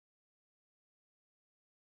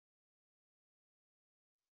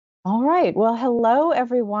All right. Well, hello,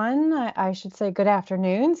 everyone. I should say good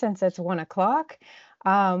afternoon since it's 1 o'clock.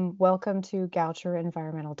 Welcome to Goucher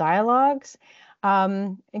Environmental Dialogues.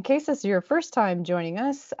 In case this is your first time joining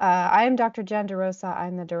us, I am Dr. Jen DeRosa.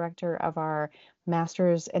 I'm the director of our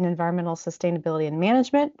Master's in Environmental Sustainability and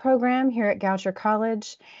Management program here at Goucher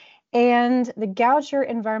College. And the Goucher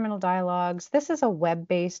Environmental Dialogues, this is a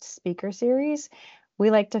web-based speaker series.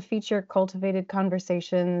 We like to feature cultivated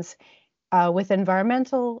conversations with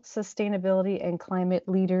environmental sustainability and climate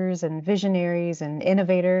leaders and visionaries and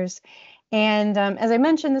innovators. And as I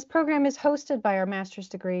mentioned, this program is hosted by our master's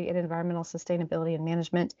degree in environmental sustainability and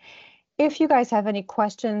management. If you guys have any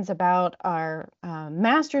questions about our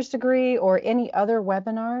master's degree or any other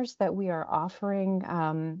webinars that we are offering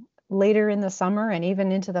later in the summer and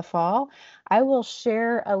even into the fall, I will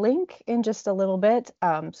share a link in just a little bit,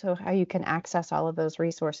 so how you can access all of those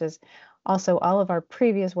resources. Also, all of our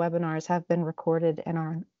previous webinars have been recorded and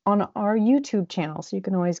are on our YouTube channel, so you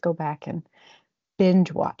can always go back and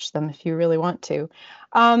binge watch them if you really want to.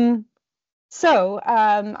 I'll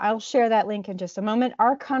share that link in just a moment.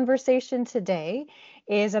 Our conversation today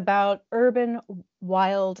is about urban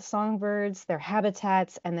wild songbirds, their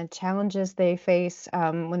habitats, and the challenges they face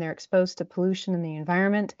when they're exposed to pollution in the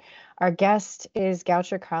environment. Our guest is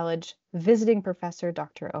Goucher College visiting professor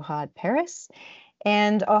Dr. Ohad Paris.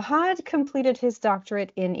 And Ohad completed his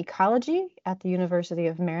doctorate in ecology at the University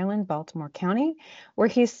of Maryland, Baltimore County, where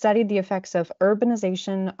he studied the effects of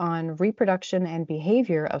urbanization on reproduction and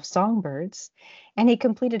behavior of songbirds. And he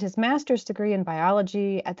completed his master's degree in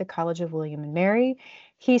biology at the College of William and Mary.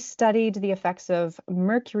 He studied the effects of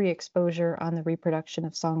mercury exposure on the reproduction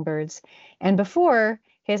of songbirds, and before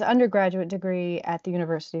his undergraduate degree at the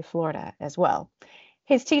University of Florida as well.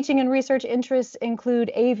 His teaching and research interests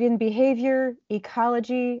include avian behavior,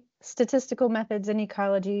 ecology, statistical methods in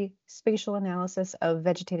ecology, spatial analysis of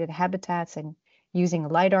vegetated habitats and using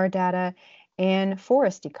LiDAR data, and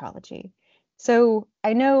forest ecology. So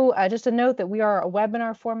I know, just a note that we are a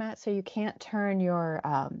webinar format, so you can't turn your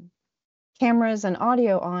cameras and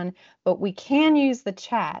audio on, but we can use the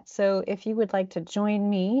chat. So if you would like to join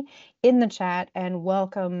me in the chat and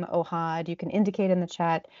welcome Ohad, you can indicate in the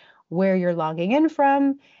chat where you're logging in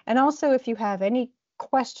from. And also, if you have any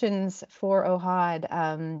questions for Ohad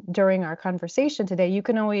during our conversation today, you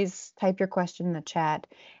can always type your question in the chat,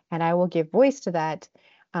 and I will give voice to that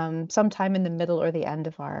sometime in the middle or the end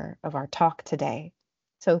of our talk today.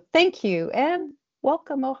 So thank you and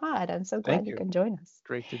welcome, Ohad. I'm so glad Thank you you. can join us.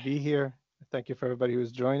 Great to be here. Thank you for everybody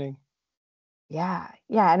who's joining. Yeah,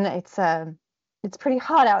 and it's pretty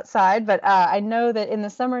hot outside, but I know that in the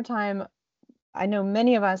summertime, I know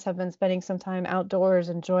many of us have been spending some time outdoors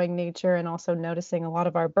enjoying nature and also noticing a lot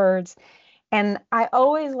of our birds. And I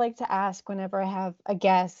always like to ask whenever I have a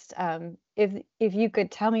guest, if you could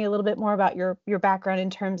tell me a little bit more about your background in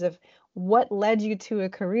terms of what led you to a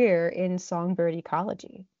career in songbird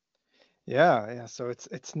ecology. Yeah. So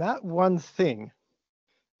it's not one thing,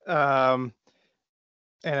 um,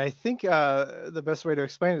 and I think the best way to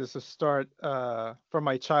explain it is to start from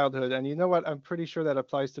my childhood. And you know what? I'm pretty sure that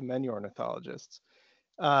applies to many ornithologists.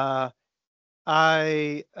 Uh,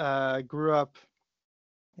 I grew up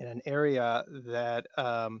in an area that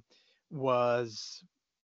was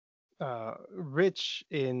rich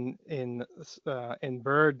in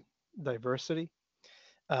bird diversity.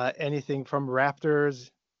 Anything from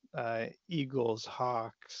raptors, eagles,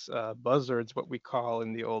 hawks, buzzards, what we call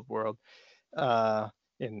in the old world, uh,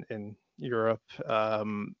 in Europe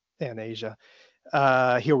and Asia.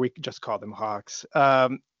 Here we just call them hawks.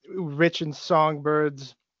 Rich in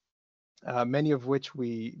songbirds, many of which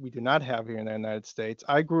we do not have here in the United States.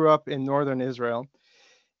 I grew up in northern Israel,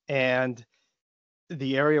 and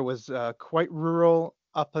the area was quite rural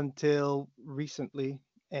up until recently,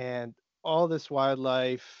 and all this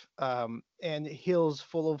wildlife and hills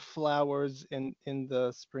full of flowers in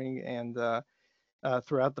the spring and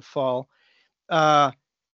throughout the fall. Uh,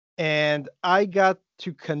 and I got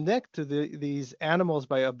to connect to these animals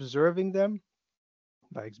by observing them,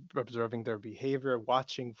 by observing their behavior,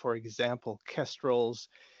 watching, for example, kestrels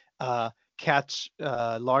uh, catch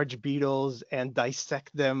large beetles and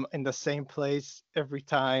dissect them in the same place every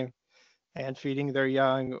time and feeding their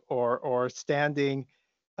young, or standing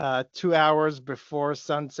 2 hours before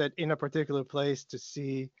sunset in a particular place to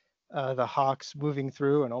see the hawks moving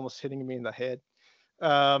through and almost hitting me in the head.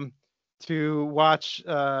 Um, to watch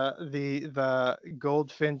the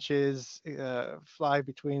goldfinches fly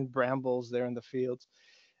between brambles there in the fields.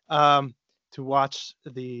 Um, to watch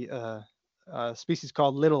the species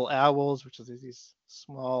called little owls, which is these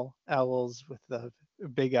small owls with the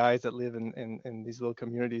big eyes that live in these little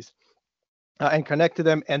communities. and connect to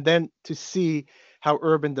them, and then to see how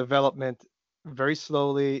urban development very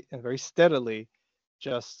slowly and very steadily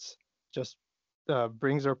just just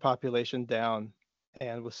brings our population down,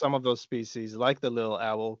 and with some of those species like the little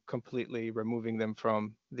owl completely removing them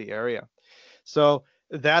from the area. So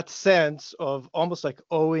that sense of almost like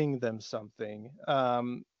owing them something,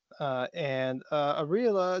 and a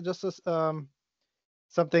real just as,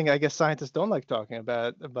 something I guess scientists don't like talking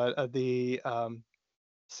about, but the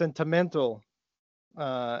sentimental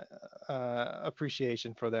uh,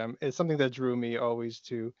 appreciation for them is something that drew me always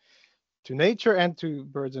to nature and to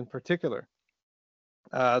birds in particular.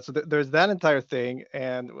 So there's that entire thing,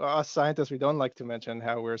 and us scientists, we don't like to mention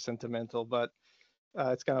how we're sentimental, but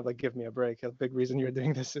it's kind of like give me a break. A big reason you're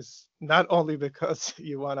doing this is not only because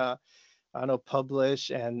you want to, I don't know, publish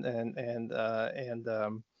and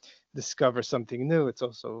discover something new. It's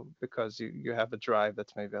also because you have a drive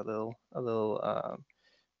that's maybe a little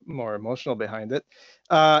more emotional behind it.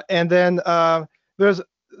 And then there's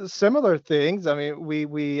similar things. I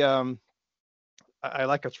mean, I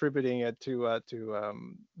like attributing it to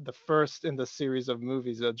the first in the series of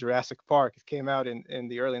movies, Jurassic Park. It came out in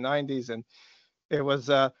the early '90s, and it was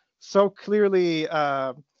so clearly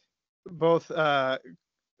both a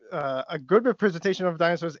good representation of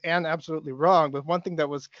dinosaurs and absolutely wrong. But one thing that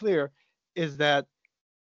was clear is that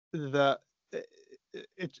the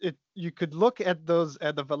you could look at those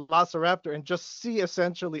at the velociraptor and just see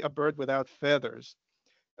essentially a bird without feathers.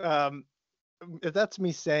 Um, that's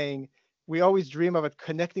me saying we always dream of it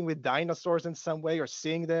connecting with dinosaurs in some way or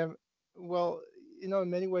seeing them. Well, in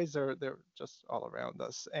many ways they're just all around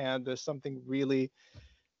us, and there's something really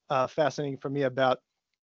fascinating for me about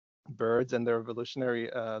birds and their evolutionary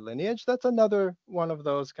lineage. That's another one of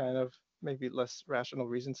those kind of maybe less rational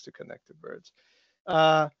reasons to connect to birds.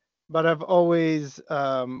 Uh, but I've always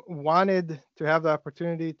wanted to have the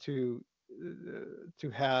opportunity to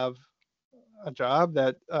have a job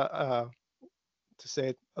that, to say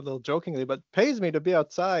it a little jokingly, but pays me to be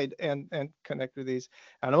outside and connect with these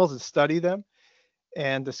animals and study them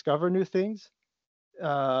and discover new things.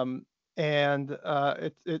 Um, and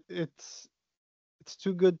it's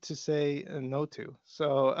too good to say no to.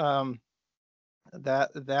 So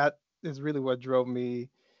that is really what drove me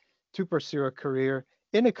to pursue a career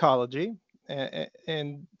in ecology.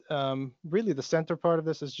 And really, the center part of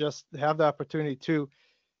this is just have the opportunity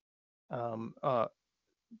um, uh,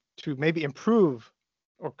 to maybe improve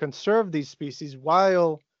or conserve these species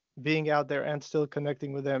while being out there and still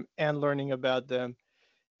connecting with them and learning about them,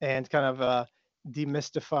 and kind of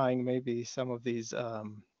demystifying maybe some of these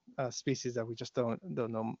species that we just don't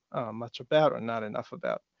know much about or not enough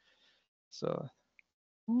about. So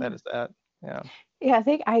that Yeah. is that. Yeah. Yeah,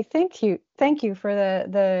 thank you for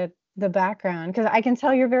the background, because I can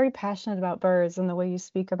tell you're very passionate about birds and the way you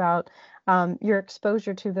speak about your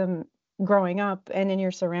exposure to them growing up and in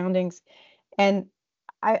your surroundings. And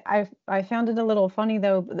I found it a little funny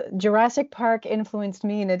though. Jurassic Park influenced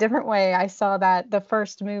me in a different way. I saw that the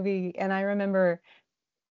first movie, and I remember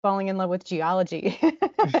falling in love with geology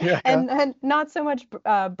Yeah. and not so much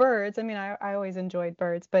birds. I mean, I always enjoyed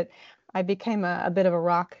birds, but I became a bit of a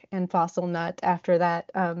rock and fossil nut after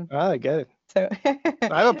that. I get it. So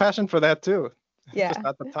I have a passion for that too, just yeah,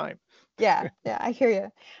 not the time. yeah, I hear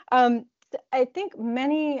you. I think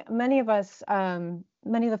many of us,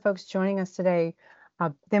 many of the folks joining us today,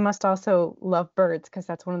 they must also love birds, because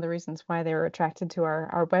that's one of the reasons why they were attracted to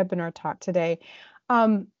our webinar talk today.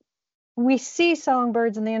 Um, we see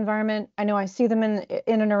songbirds in the environment. I know I see them in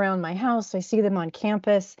and around my house. I see them on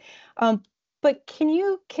campus. Um, but can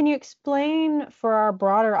you explain for our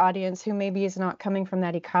broader audience who maybe is not coming from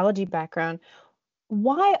that ecology background,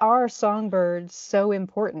 why are songbirds so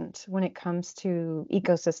important when it comes to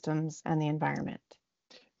ecosystems and the environment?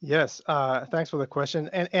 Yes. Thanks for the question.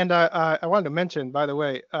 And I wanted to mention, by the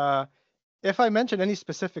way, if I mention any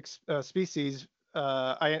specific species,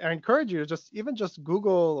 I encourage you to just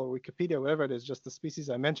Google or Wikipedia, whatever it is, just the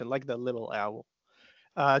species I mentioned, like the little owl,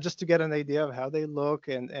 just to get an idea of how they look,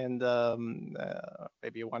 and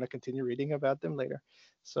maybe you want to continue reading about them later.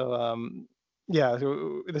 So yeah,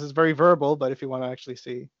 so this is very verbal, but if you want to actually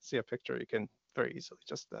see a picture, you can very easily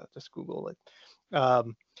just Google it.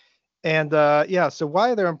 Um, and yeah, so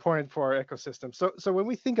why they're important for our ecosystem. So when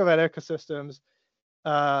we think about ecosystems,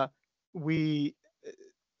 uh, we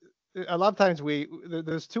a lot of times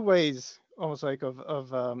there's two ways almost like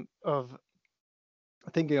of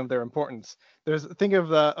thinking of their importance. There's thinking of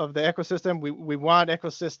the ecosystem. We want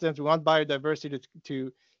ecosystems. We want biodiversity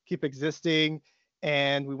to keep existing,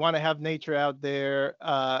 and we want to have nature out there.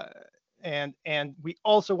 And we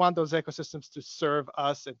also want those ecosystems to serve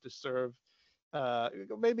us and to serve uh,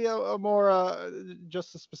 maybe a more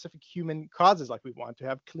just a specific human causes, like we want to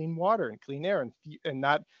have clean water and clean air and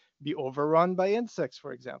not be overrun by insects,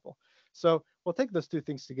 for example. So we'll take those two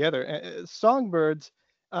things together. Songbirds,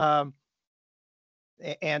 um,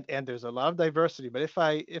 and there's a lot of diversity, but if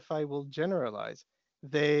I will generalize,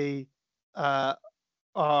 they uh,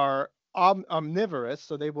 are omnivorous,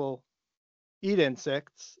 so they will eat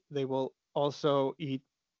insects. They will also eat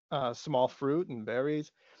small fruit and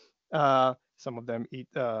berries. Some of them eat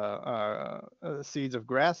seeds of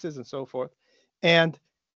grasses and so forth. And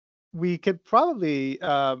we could probably,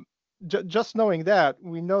 just knowing that,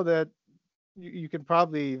 we know that you can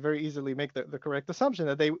probably very easily make the correct assumption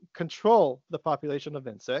that they control the population of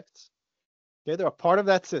insects. Okay, they're a part of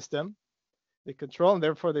that system. They control and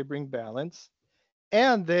therefore they bring balance.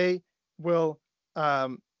 And they will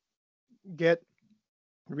um, get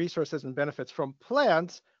resources and benefits from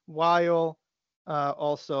plants while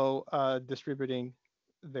also distributing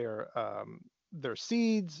their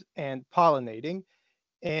seeds and pollinating.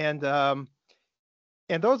 And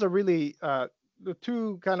and those are really the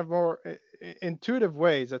two kind of more intuitive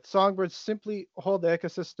ways that songbirds simply hold the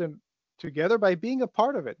ecosystem together by being a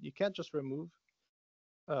part of it. You can't just remove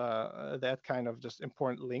that kind of just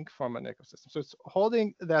important link from an ecosystem. So it's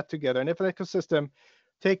holding that together. And if an ecosystem,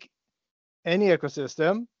 take any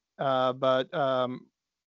ecosystem, but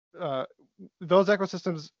uh, those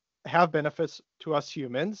ecosystems have benefits to us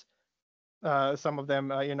humans. Some of them,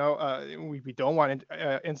 we don't want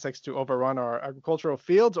insects to overrun our agricultural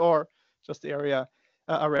fields or just the area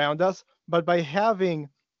around us. But by having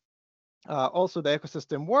also the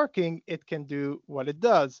ecosystem working, it can do what it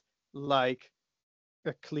does, like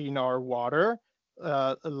clean our water,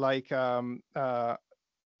 like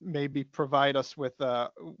maybe provide us with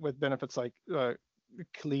benefits like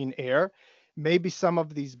clean air. Maybe some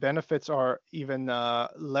of these benefits are even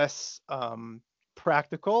less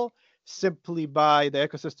practical. Simply by the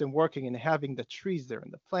ecosystem working and having the trees there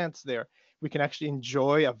and the plants there, we can actually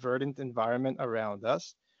enjoy a verdant environment around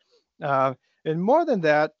us. Uh, and more than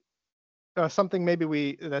that, something maybe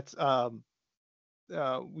we tend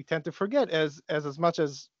to forget, as much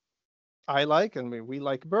as I like and we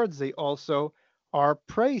like birds, they also are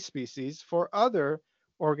prey species for other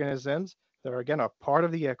organisms that are again a part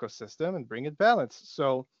of the ecosystem and bring it balance.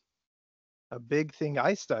 So a big thing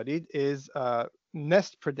I studied is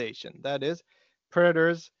nest predation. That is,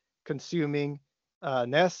 predators consuming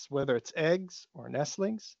nests, whether it's eggs or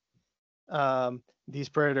nestlings. These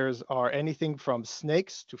predators are anything from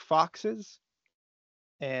snakes to foxes.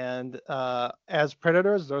 And as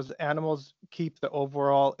predators, those animals keep the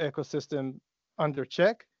overall ecosystem under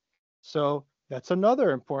check. So that's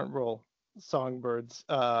another important role songbirds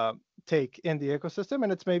take in the ecosystem.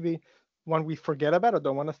 And it's maybe one we forget about or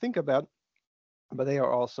don't want to think about, but they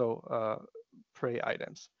are also prey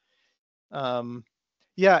items. Um,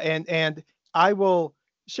 yeah, and I will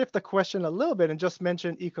shift the question a little bit and just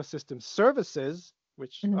mention ecosystem services,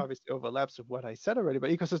 which Mhm. obviously overlaps with what I said already. But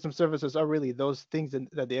ecosystem services are really those things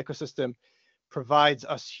that the ecosystem provides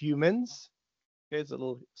us humans. Okay, it's a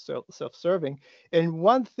little self-serving. And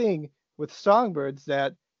one thing with songbirds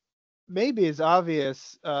that maybe is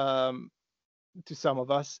obvious to some of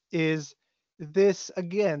us is this,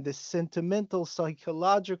 again, this sentimental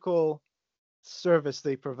psychological service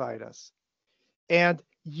they provide us. And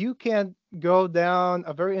you can go down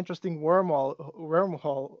a very interesting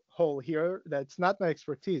wormhole hole here that's not my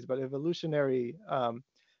expertise, but evolutionary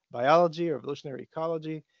biology or evolutionary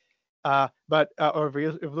ecology, or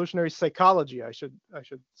evolutionary psychology, I should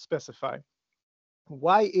specify.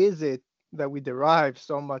 Why is it that we derive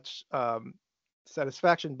so much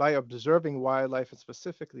satisfaction by observing wildlife and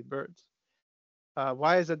specifically birds?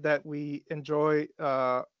 Why is it that we enjoy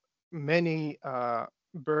many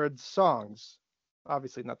bird songs?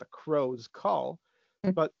 Obviously, not the crow's call,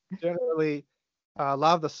 but generally, a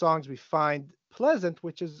lot of the songs we find pleasant,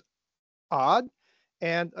 which is odd.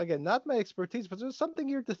 And again, not my expertise, but there's something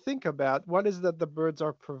here to think about. What is that the birds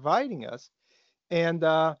are providing us? And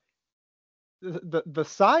the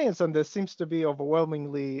science on this seems to be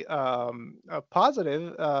overwhelmingly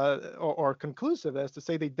positive or conclusive, as to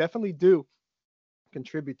say they definitely do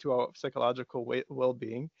contribute to our psychological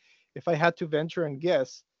well-being. If I had to venture and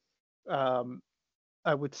guess, um,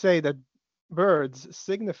 I would say that birds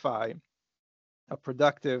signify a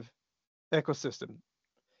productive ecosystem.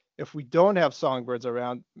 If we don't have songbirds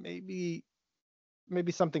around, maybe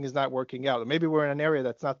something is not working out, or maybe we're in an area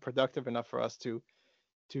that's not productive enough for us to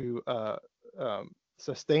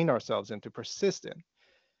sustain ourselves and to persist in.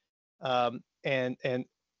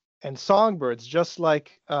 And songbirds, just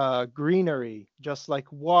like greenery, just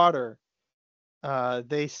like water,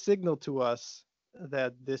 they signal to us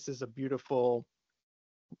that this is a beautiful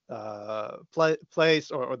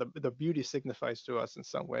place, or the beauty signifies to us in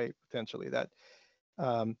some way, potentially, that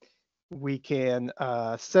um, we can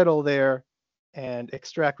settle there and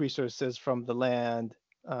extract resources from the land,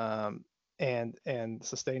 um, and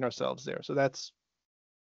sustain ourselves there. So that's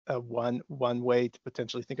one way to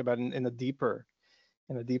potentially think about it in a deeper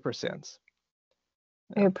sense.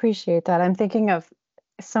 I Yeah. appreciate that. I'm thinking of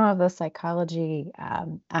some of the psychology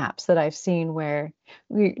apps that I've seen where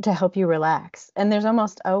to help you relax, and there's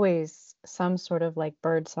almost always some sort of like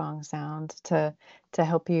bird song sound to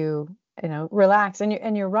help you, relax.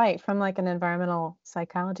 And you're right, from like an environmental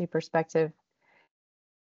psychology perspective,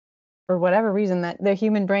 for whatever reason, that the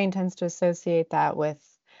human brain tends to associate that with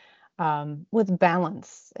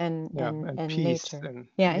balance and Yeah, and and and peace, nature. and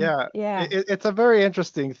Yeah, and yeah, yeah. it's a very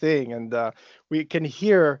interesting thing, and we can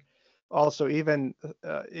hear also, even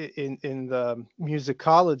in the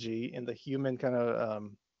musicology, in the human kind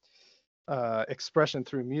of expression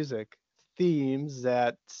through music, themes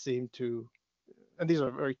that seem to, and these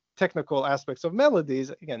are very technical aspects of melodies.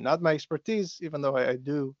 Again, not my expertise, even though I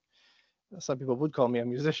do. Some people would call me a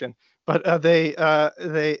musician, but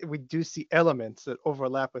we do see elements that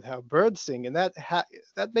overlap with how birds sing, and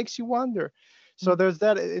that makes you wonder. So there's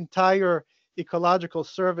that entire ecological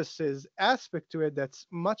services aspect to it that's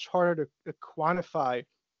much harder to quantify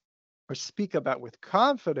or speak about with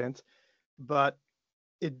confidence, but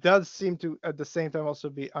it does seem to at the same time also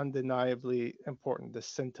be undeniably important, the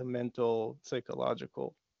sentimental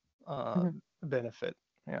psychological Mhm. benefit.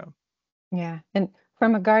 Yeah. Yeah, and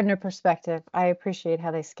from a gardener perspective, I appreciate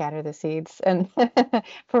how they scatter the seeds and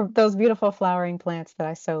for those beautiful flowering plants that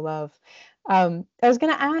I so love. I was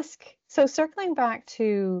going to ask, so circling back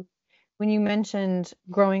to when you mentioned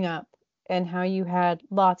growing up and how you had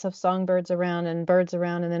lots of songbirds around and birds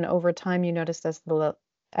around, and then over time you noticed as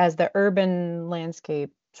the urban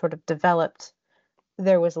landscape sort of developed,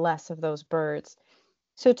 there was less of those birds.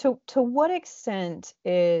 So to what extent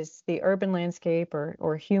is the urban landscape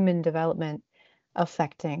or human development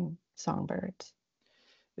affecting songbirds?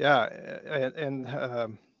 Yeah, and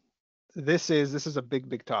this is a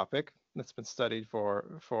big topic that's been studied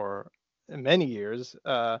for many years.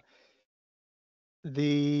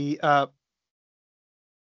 The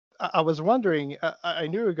I was wondering. I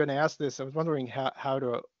knew you were going to ask this. I was wondering how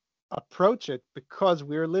to approach it, because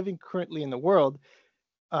we're living currently in the world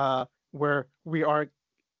where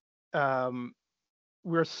um,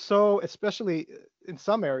 we're so, especially in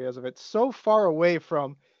some areas of it, so far away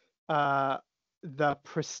from uh, the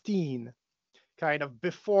pristine kind of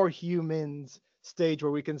before humans stage,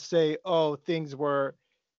 where we can say, oh, things were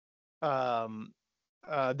um,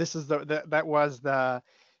 this is that was the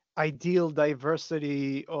ideal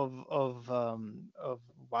diversity of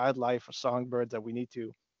wildlife or songbirds that we need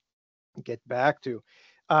to get back to.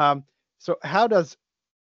 Um, so how does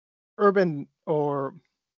urban, or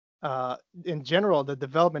in general, the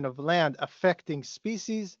development of land affecting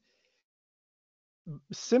species?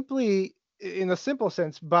 Simply, in a simple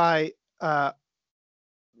sense, by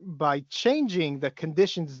changing the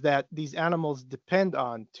conditions that these animals depend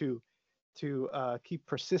on to keep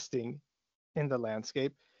persisting in the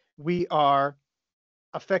landscape, we are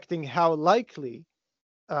affecting how likely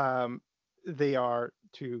um, they are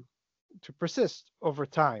to persist over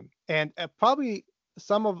time. And probably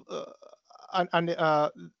some of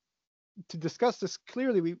to discuss this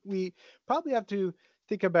clearly, we probably have to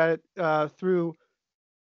think about it through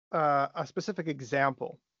a specific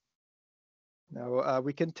example. Now,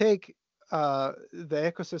 we can take the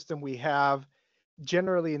ecosystem we have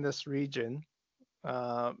generally in this region.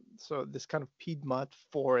 So this kind of Piedmont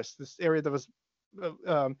forest, this area that was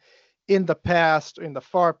in the past, in the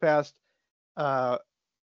far past, uh,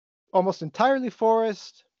 almost entirely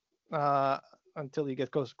forest, uh, until you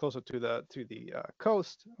get closer to the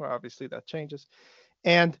coast, where obviously that changes.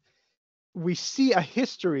 And we see a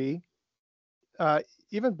history, uh,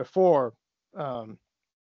 even before um,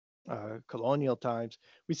 colonial times.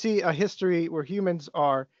 We see a history where humans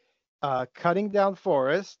are cutting down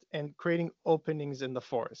forest and creating openings in the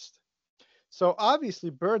forest. So obviously,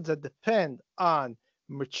 birds that depend on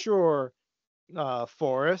mature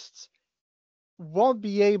forests won't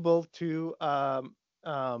be able to um,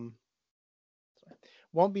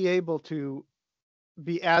 won't be able to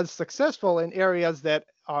be as successful in areas that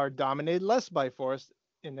are dominated less by forest,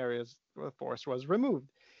 in areas where the forest was removed.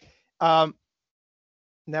 Um,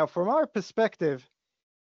 Now, from our perspective,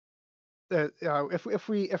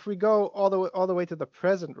 if we go all the way to the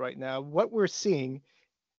present right now, what we're seeing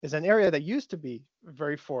is an area that used to be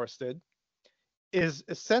very forested is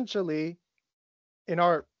essentially, in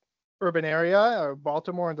our urban area or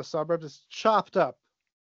Baltimore and the suburbs is chopped up.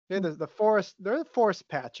 Okay, the forest, there are forest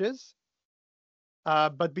patches,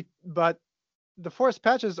 but the forest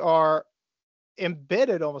patches are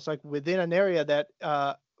embedded almost like within an area that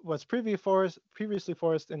was previously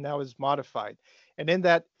forest and now is modified. And in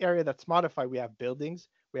that area that's modified, we have buildings,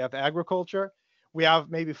 we have agriculture, we have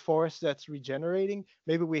maybe forest that's regenerating.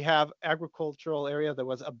 Maybe we have agricultural area that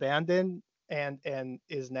was abandoned and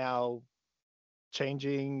is now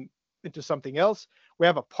changing into something else. We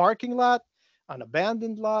have a parking lot, an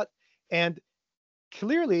abandoned lot, and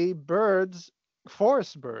clearly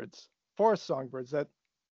forest songbirds that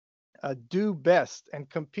do best and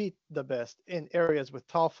compete the best in areas with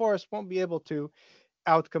tall forests won't be able to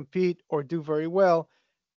outcompete or do very well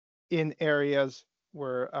in areas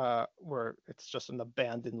where it's just an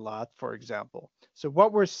abandoned lot, for example. So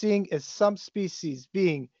what we're seeing is some species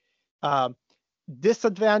being um,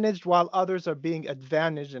 disadvantaged while others are being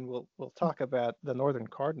advantaged, and we'll talk about the northern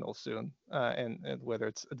cardinal soon and whether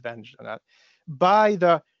it's advantaged or not by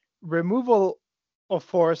the removal of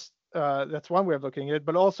forest. That's one way of looking at it,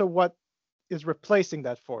 but also what is replacing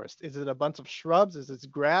that forest. Is it a bunch of shrubs? Is it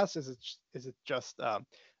grass? Is it just a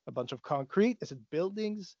bunch of concrete? Is it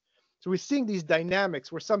buildings? So we're seeing these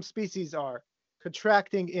dynamics where some species are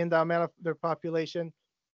contracting in the amount of their population,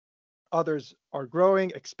 others are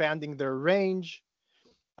growing, expanding their range.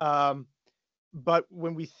 Um, but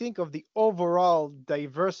when we think of the overall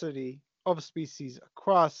diversity of species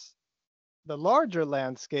across the larger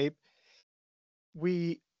landscape,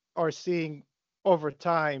 we are seeing over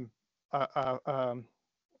time uh, uh, um,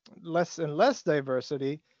 less and less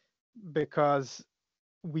diversity because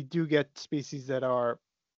we do get species that are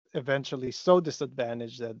eventually so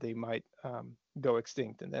disadvantaged that they might go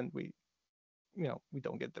extinct, and then we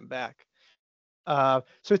don't get them back. So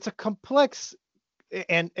it's a complex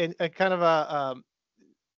and a kind of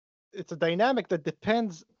it's a dynamic that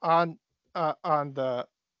depends on the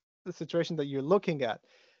situation that you're looking at.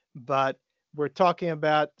 But we're talking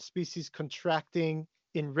about species contracting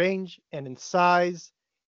in range and in size,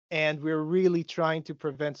 and we're really trying to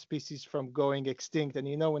prevent species from going extinct.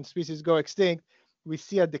 And when species go extinct, we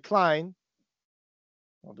see a decline.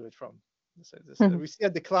 I'll do it from this. We see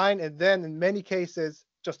a decline, and then in many cases,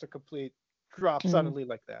 just a complete drop suddenly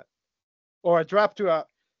like that, or a drop to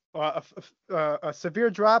a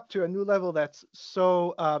severe drop to a new level that's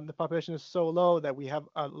so the population is so low that we have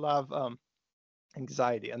a lot of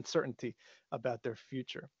anxiety, uncertainty about their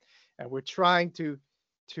future, and we're trying to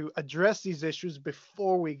address these issues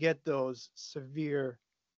before we get those severe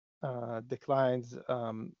declines,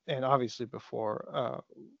 and obviously before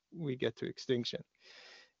we get to extinction.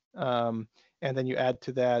 And then you add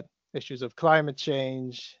to that issues of climate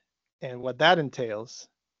change and what that entails,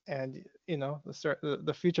 and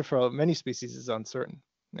the future for many species is uncertain.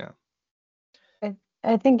 Yeah.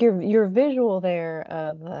 I think your visual there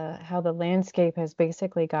of how the landscape has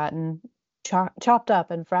basically gotten chopped up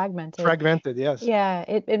and fragmented. Fragmented, yes. Yeah,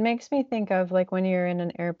 it makes me think of like when you're in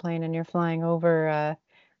an airplane and you're flying over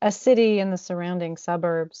a city and the surrounding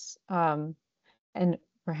suburbs, and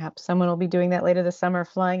perhaps someone will be doing that later this summer,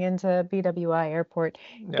 flying into BWI Airport.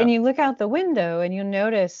 Yeah. And you look out the window and you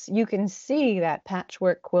notice you can see that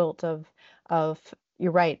patchwork quilt of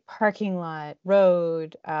you're right, parking lot,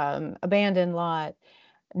 road, abandoned lot,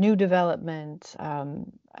 new development,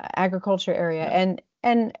 agriculture area, Yeah.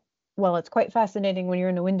 and well, it's quite fascinating when you're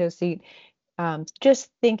in the window seat, just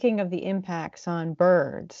thinking of the impacts on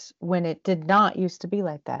birds when it did not used to be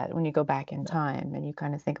like that. When you go back in time and you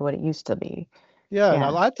kind of think of what it used to be. Yeah, and Yeah.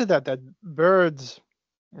 I'll add to that birds,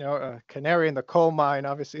 canary in the coal mine,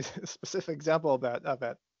 obviously is a specific example of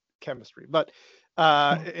that chemistry, but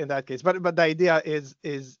Yeah. in that case, but the idea is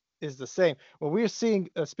the same. When we're seeing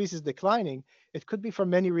a species declining, it could be for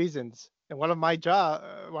many reasons. And one of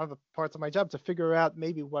the parts of my job to figure out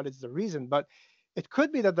maybe what is the reason, but it could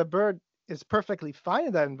be that the bird is perfectly fine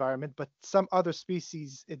in that environment, but some other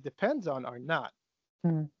species it depends on are not.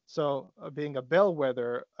 Mm. So being a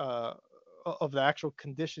bellwether of the actual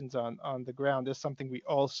conditions on the ground is something we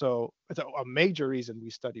also, it's a major reason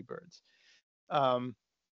we study birds. Um,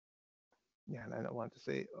 yeah, and I wanted to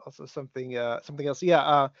say also something else.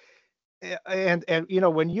 Yeah, and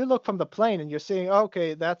when you look from the plane and you're seeing,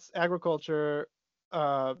 okay, that's agriculture,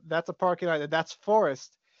 that's a parking lot, and that's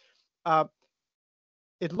forest. Uh,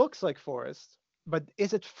 it looks like forest, but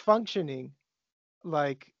is it functioning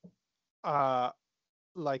like uh,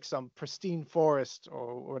 like some pristine forest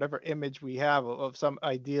or whatever image we have of some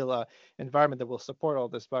ideal environment that will support all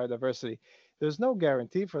this biodiversity? There's no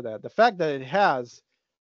guarantee for that. The fact that it has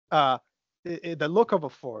the look of a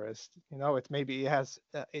forest. It's maybe it has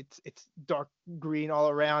it's dark green all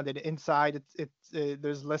around, and inside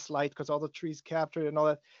there's less light because all the trees capture it and all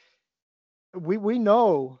that. We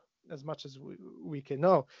know as much as we can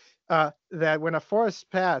know that when a forest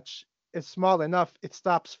patch is small enough, it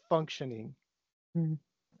stops functioning, Mm.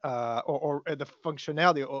 or the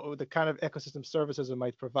functionality or the kind of ecosystem services it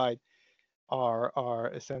might provide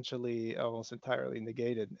are essentially almost entirely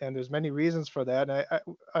negated. And there's many reasons for that. And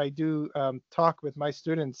I do talk with my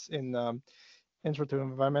students in Intro to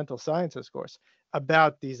Environmental Sciences course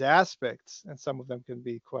about these aspects, and some of them can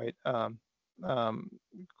be um,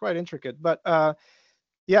 quite intricate. But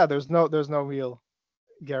yeah, there's no real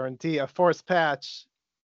guarantee. A forest patch,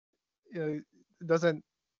 doesn't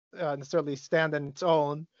necessarily stand on its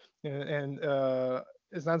own, and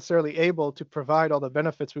is not necessarily able to provide all the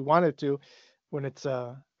benefits we want it to when it's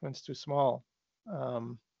too small.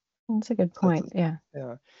 Um, That's a good so point. Yeah.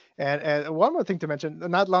 yeah. And one more thing to mention.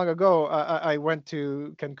 Not long ago, I went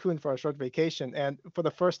to Cancun for a short vacation, and for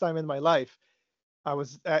the first time in my life, I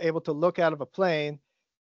was able to look out of a plane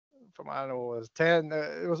from, I don't know,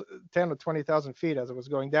 it was 10 or 20,000 feet as it was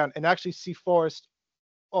going down, and actually see forest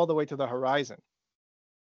all the way to the horizon.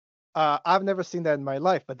 I've never seen that in my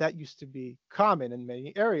life, but that used to be common in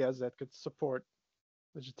many areas that could support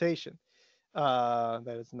vegetation.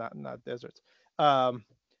 That is not deserts. Um,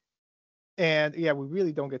 and yeah, we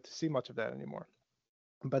really don't get to see much of that anymore.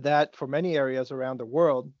 But that for many areas around the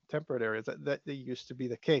world, temperate areas, that used to be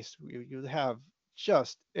the case. You have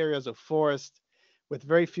just areas of forest with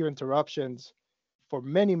very few interruptions for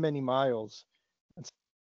many, many miles and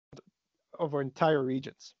over entire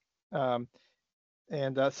regions. Um,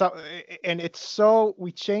 and it's so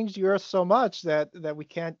we changed the earth so much that we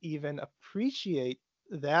can't even appreciate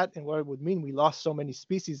that and what it would mean. We lost so many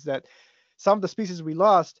species that some of the species we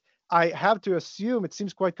lost, I have to assume, it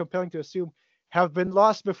seems quite compelling to assume, have been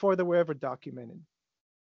lost before they were ever documented.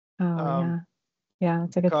 Oh, um, yeah. Yeah,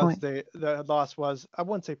 that's a good because point. the loss was, I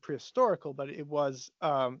wouldn't say prehistorical, but it was,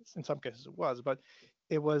 in some cases it was, but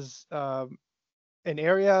it was, in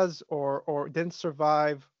areas or didn't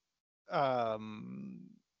survive um,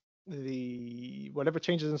 the whatever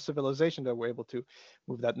changes in civilization that we're able to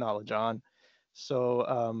move that knowledge on.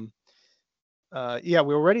 So yeah,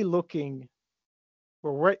 we're already looking.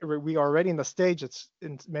 We are already in the stage. It's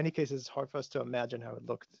in many cases it's hard for us to imagine how it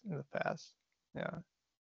looked in the past. Yeah.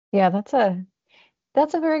 Yeah, that's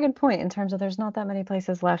a very good point in terms of there's not that many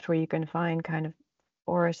places left where you can find kind of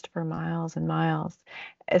forest for miles and miles,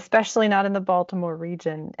 especially not in the Baltimore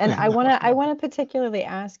region. And I No, want to I no. want to particularly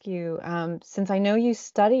ask you, since I know you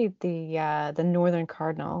studied the northern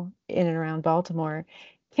cardinal in and around Baltimore,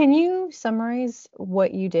 can you summarize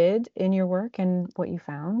what you did in your work and what you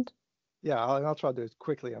found? Yeah, I'll try to do it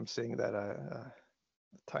quickly. I'm seeing that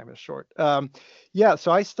time is short. Yeah,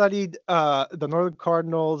 so I studied the northern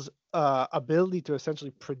cardinal's ability to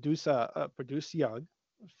essentially produce young,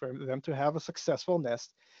 for them to have a successful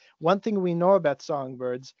nest. One thing we know about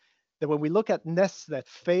songbirds, that when we look at nests that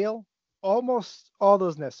fail, almost all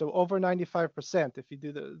those nests, so over 95%, if you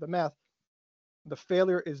do the math, the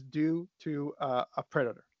failure is due to a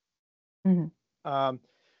predator. Hmm. Um,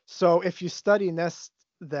 so if you study nests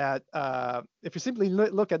if you simply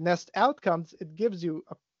look at nest outcomes, it gives you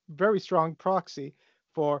a very strong proxy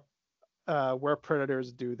for where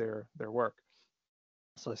predators do their work.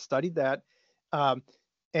 So I studied that, um,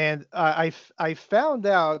 and I found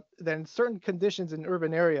out that in certain conditions in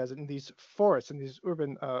urban areas, in these forests, in these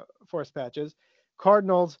urban forest patches,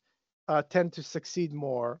 cardinals tend to succeed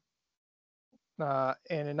more,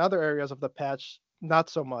 and in other areas of the patch,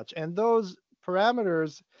 not so much. And those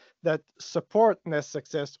parameters that support nest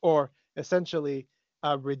success, or essentially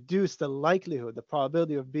reduce the likelihood, the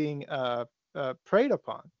probability of being preyed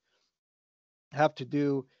upon, have to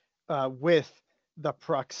do with the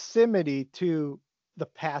proximity to the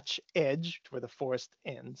patch edge, where the forest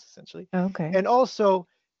ends, essentially, Okay. and also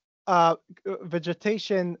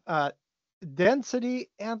vegetation density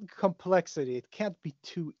and complexity. It can't be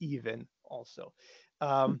too even, also. Hmm.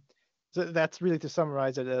 Um, so that's really to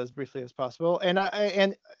summarize it as briefly as possible. And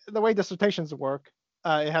the way dissertations work,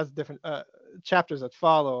 it has different chapters that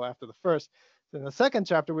follow after the first. In the second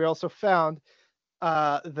chapter, we also found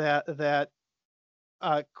that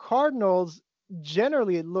cardinals,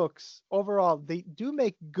 generally, it looks overall, they do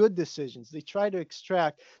make good decisions. They try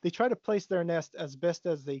to place their nest as best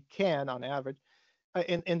as they can on average,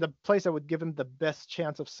 in the place that would give them the best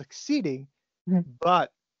chance of succeeding. Mhm.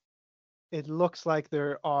 But it looks like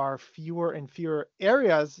there are fewer and fewer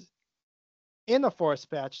areas in a forest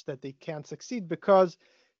patch that they can't succeed, because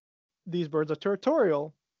these birds are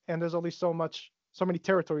territorial, and there's only so many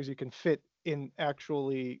territories you can fit in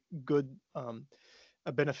actually good,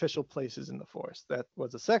 beneficial places in the forest. That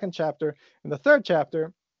was the second chapter. In the third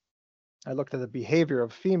chapter, I looked at the behavior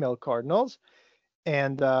of female cardinals,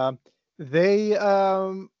 and they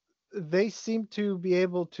um, they seem to be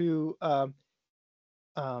able to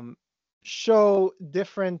um, show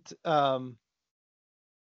different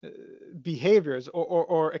behaviors,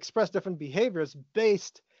 or express different behaviors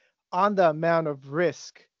based on the amount of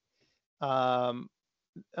risk um,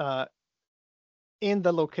 uh, in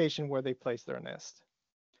the location where they place their nest.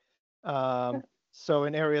 Um, so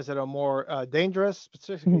in areas that are more dangerous,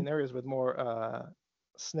 specifically Mhm. in areas with more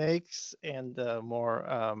snakes and more,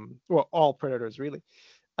 well, all predators really,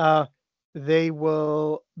 uh, they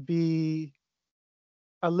will be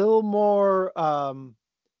a little more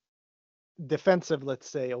defensive, let's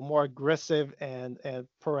say, or more aggressive and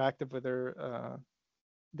proactive with their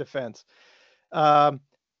defense. Um,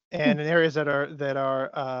 and in areas that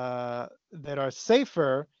are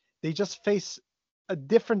safer, they just face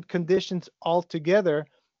different conditions altogether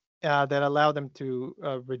that allow them to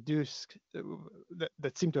reduce,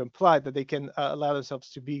 that seem to imply that they can allow themselves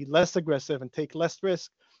to be less aggressive and take less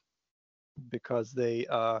risk, because they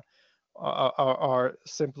are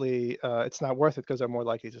simply, it's not worth it, because they're more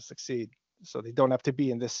likely to succeed. So they don't have to be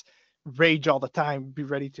in this rage all the time, be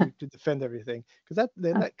ready to defend everything, because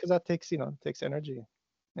that takes, takes energy.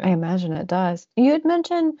 I Yeah. imagine it does. You had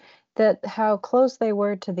mentioned that how close they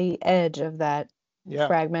were to the edge of that Yeah.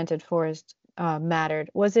 fragmented forest mattered.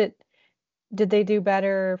 Did they do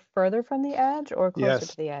better further from the edge or closer to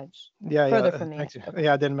Yes. the edge? Yeah. Yeah. Further from the Thanks. edge. Okay.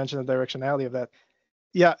 Yeah, I didn't mention the directionality of that.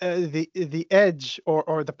 Yeah, the edge,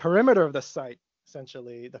 or the perimeter of the site,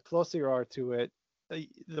 essentially, the closer you are to it,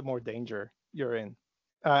 the more danger you're in.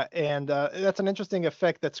 And that's an interesting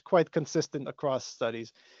effect that's quite consistent across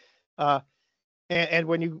studies. Uh, and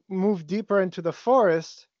when you move deeper into the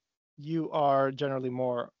forest, you are generally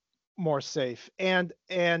more safe. And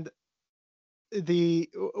the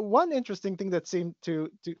one interesting thing that seemed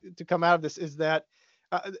to come out of this is that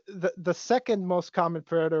the second most common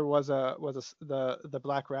predator the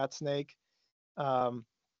black rat snake. um,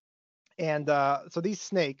 and so these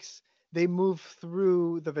snakes, they move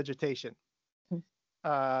through the vegetation. Mm.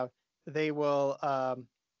 uh, they will,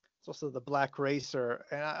 it's also the black racer,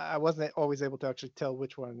 and I wasn't always able to actually tell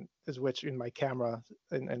which one is which in my camera,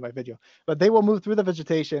 in my video, but they will move through the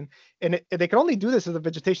vegetation, and they can only do this if the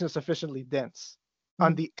vegetation is sufficiently dense.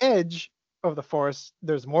 On Mm. the edge of the forest,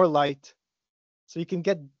 there's more light, so you can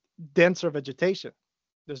get denser vegetation.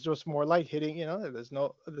 There's just more light hitting,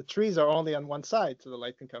 the trees are only on one side, so the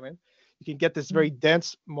light can come in. You can get this very Mm.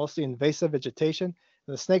 dense, mostly invasive vegetation,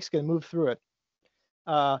 and the snakes can move through it.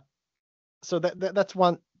 Uh, so that's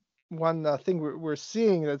one thing we're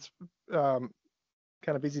seeing that's um,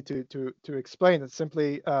 kind of easy to explain. It's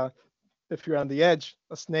simply, if you're on the edge,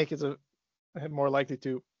 a snake is more likely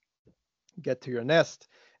to get to your nest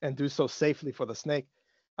and do so safely for the snake.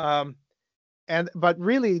 Um, but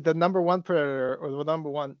really, the number one predator, or the number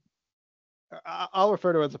one, I'll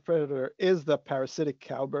refer to as a predator, is the parasitic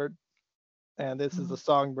cowbird, and this is the Oh.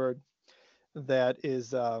 songbird that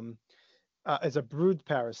is a brood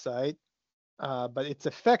parasite. But its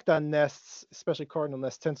effect on nests, especially cardinal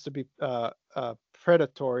nests, tends to be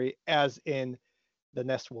predatory, as in the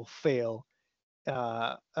nest will fail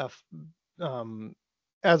um,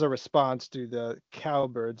 as a response to the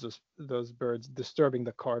cowbirds, those birds disturbing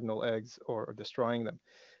the cardinal eggs, or destroying them.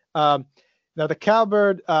 Um, Now, the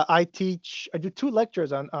cowbird, I do two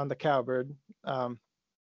lectures on the cowbird, um,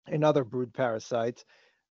 and other brood parasites.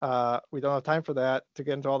 We don't have time for that, to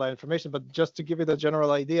get into all that information, but just to give you the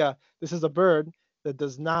general idea, this is a bird that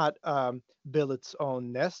does not build its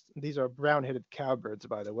own nest. These are brown-headed cowbirds,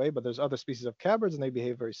 by the way, but there's other species of cowbirds, and they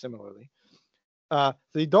behave very similarly. So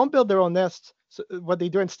they don't build their own nests. So what they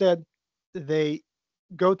do instead, they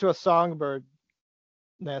go to a songbird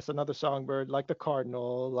nest, another songbird, like the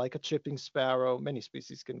cardinal, like a chipping sparrow. Many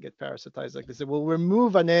species can get parasitized like this. It will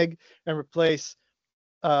remove an egg and replace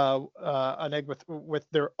an egg with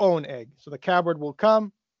their own egg. So the cowbird will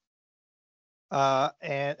come,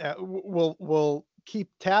 and will keep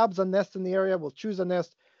tabs on nests in the area. Will choose a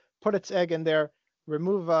nest, put its egg in there,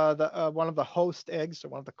 remove the one of the host eggs, or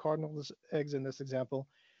one of the cardinal's eggs in this example,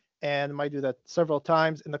 and might do that several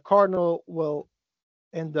times. And the cardinal will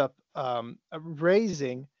end up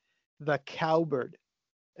raising the cowbird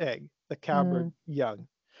egg, the cowbird Mm. young.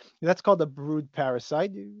 That's called a brood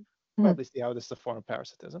parasite. You Mhm. probably see how this is a form of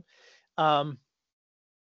parasitism. Um,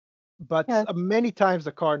 but Yeah. many times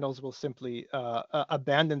the cardinals will simply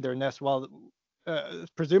abandon their nest, while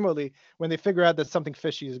presumably when they figure out that something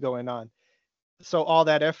fishy is going on. So all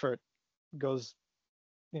that effort goes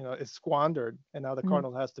is squandered, and now the Mhm.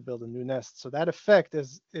 cardinal has to build a new nest. So that effect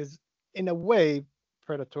is in a way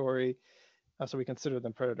predatory. So we consider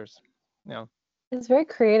them predators. Yeah. It's very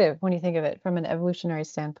creative when you think of it from an evolutionary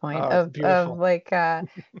standpoint It's of beautiful. like I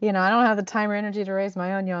don't have the time or energy to raise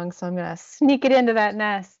my own young, so I'm gonna sneak it into that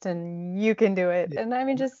nest and you can do it. Yeah. And I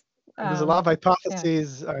mean just And there's a lot of yeah.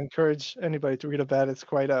 hypotheses. I encourage anybody to read about it. It's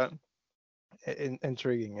quite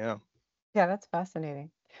intriguing. Yeah. Yeah, that's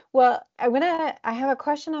fascinating. Well, I have a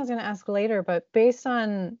question I was gonna ask later, but based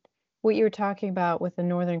on what you were talking about with the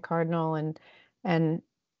northern cardinal and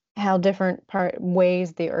how different part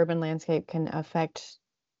ways the urban landscape can affect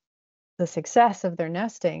the success of their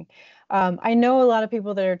nesting. I know a lot of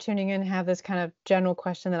people that are tuning in have this kind of general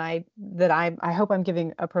question that I hope I'm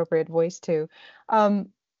giving appropriate voice to.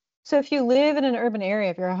 Um, so if you live in an urban area,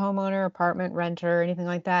 if you're a homeowner, apartment renter, anything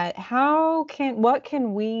like that, what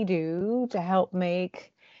can we do to help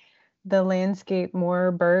make the landscape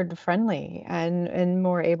more bird friendly and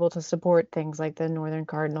more able to support things like the northern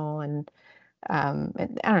cardinal and I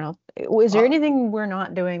don't know. Is there Uh, anything we're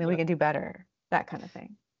not doing that we yeah. can do better? That kind of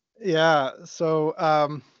thing. Yeah. So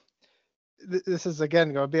this is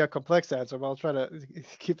again going to be a complex answer, but I'll try to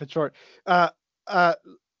keep it short. Uh, uh,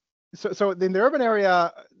 so in the urban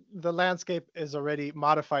area, the landscape is already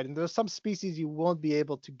modified, and there's some species you won't be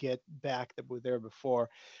able to get back that were there before.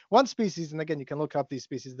 One species, and again, you can look up these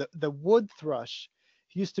species. The wood thrush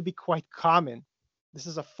used to be quite common. This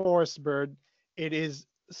is a forest bird. It is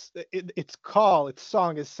its call, its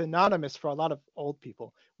song is synonymous for a lot of old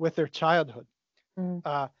people with their childhood. Mm,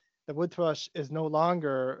 Uh, the wood thrush is no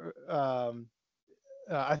longer.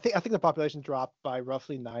 I think the population dropped by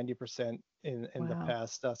roughly 90% in the wow.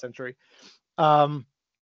 past century. Um,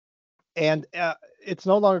 and it's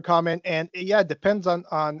no longer common. And yeah, it depends on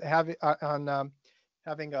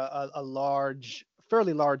having a large,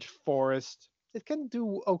 fairly large forest. It can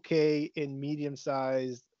do okay in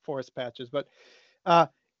medium-sized forest patches, but uh,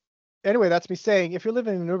 anyway, that's me saying if you're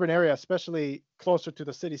living in an urban area, especially closer to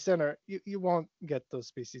the city center, you won't get those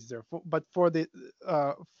species there. But for the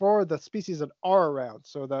species that are around,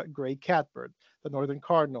 so the gray catbird, the northern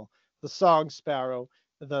cardinal, the song sparrow,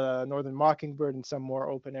 the northern mockingbird, and some more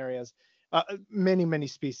open areas, many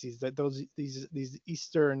species that these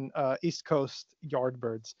east coast yard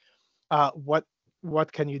birds.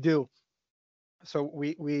 What can you do? So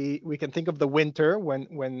we can think of the winter when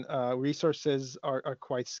resources are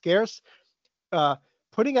quite scarce. uh,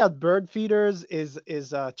 Putting out bird feeders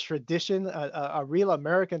is a tradition, a real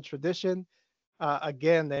American tradition.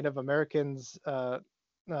 Again, Native Americans uh,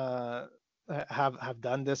 have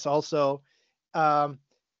done this also. Um,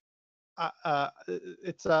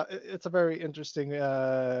 it's a very interesting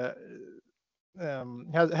has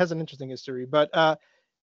an interesting history, but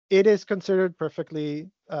it is considered perfectly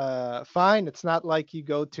fine. It's not like you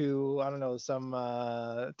go to I don't know some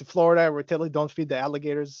to Florida where totally don't feed the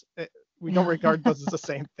alligators. We don't Yeah. regard those as the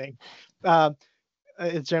same thing. Uh,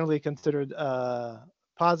 it's generally considered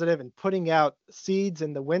positive, and putting out seeds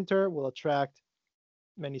in the winter will attract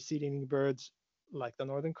many seed-eating birds like the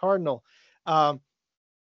northern cardinal. Um,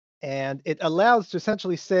 and it allows to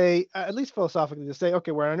essentially say, at least philosophically, to say,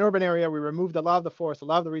 okay, we're in an urban area. We removed a lot of the forest, a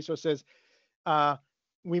lot of the resources. Uh,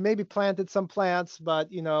 we maybe planted some plants, but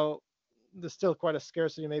there's still quite a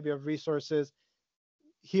scarcity maybe of resources.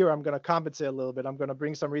 Here, I'm going to compensate a little bit. I'm going to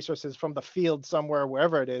bring some resources from the field somewhere,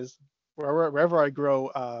 wherever it is, wherever I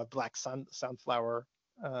grow black sunflower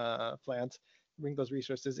plants, bring those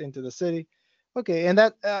resources into the city. Okay, and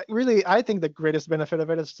that really, I think the greatest benefit of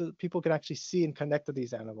it is that people can actually see and connect to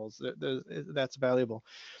these animals. That's valuable.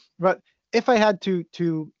 But if I had to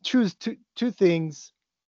choose two things,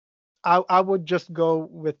 I would just go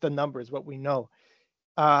with the numbers, what we know.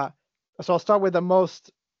 Uh, so I'll start with the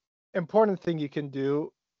most important thing you can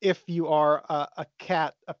do if you are a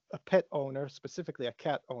pet owner, specifically a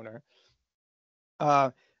cat owner.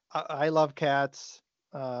 Uh, I love cats.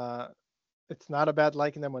 Uh, it's not about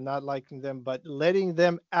liking them or not liking them, but letting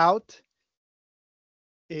them out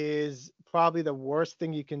is probably the worst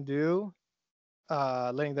thing you can do.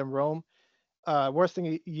 Letting them roam. Worst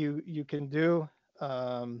thing you can do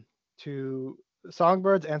to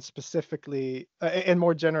songbirds and specifically and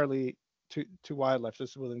more generally to wildlife.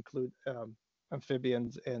 This will include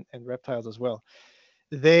amphibians and reptiles as well.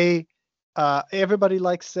 They Everybody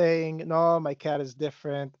likes saying, "No, my cat is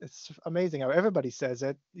different." It's amazing how everybody says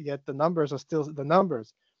it, yet the numbers are still the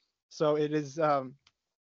numbers. So it is.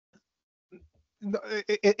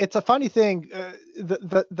 It's a funny thing.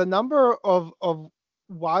 The number of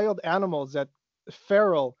wild animals that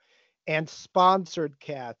feral and sponsored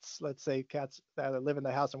cats, let's say cats that live in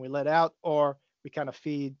the house and we let out, or we kind of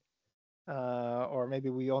feed or maybe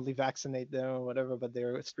we only vaccinate them or whatever, but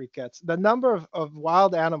they're street cats. The number of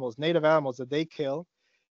wild animals, native animals that they kill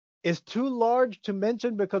is too large to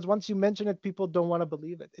mention because once you mention it, people don't want to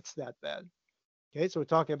believe it. It's that bad. Okay, so we're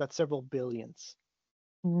talking about several billions.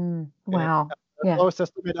 Okay, Wow. the Yeah. lowest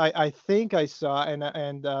estimate I think I saw,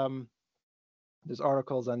 and there's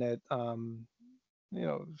articles on it.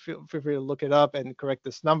 Feel free to look it up and correct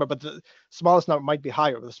this number, but the smallest number might be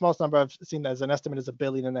higher. The smallest number I've seen as an estimate is 1.5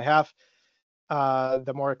 billion.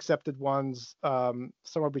 The more accepted ones,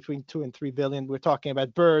 somewhere between 2 and 3 billion. We're talking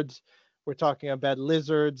about birds. We're talking about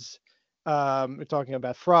lizards. We're talking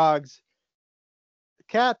about frogs.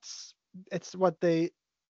 Cats. It's what they.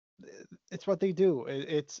 It's what they do.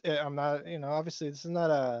 I'm not. Obviously, this is not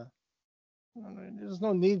a. There's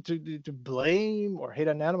no need to blame or hate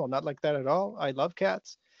an animal. Not like that at all. I love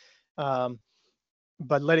cats. Um,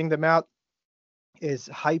 but letting them out is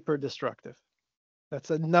hyper destructive. That's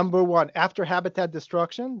the number one. After habitat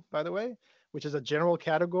destruction, by the way, which is a general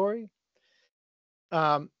category,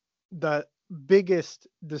 the biggest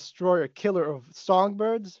destroyer, killer of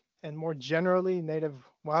songbirds and more generally native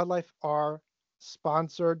wildlife are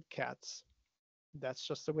sponsored cats. That's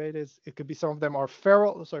just the way it is. It could be some of them are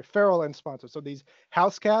feral and sponsored. So these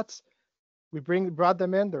house cats, we brought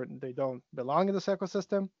them in. They don't belong in this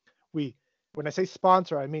ecosystem. When I say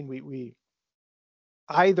sponsor, I mean we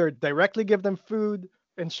either directly give them food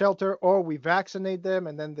and shelter, or we vaccinate them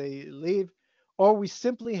and then they leave, or we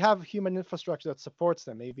simply have human infrastructure that supports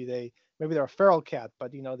them. Maybe they're a feral cat,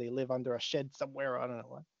 but they live under a shed somewhere. I don't know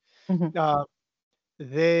what. Mhm.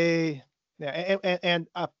 They yeah, and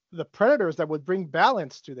the predators that would bring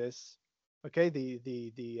balance to this, okay,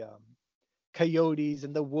 the coyotes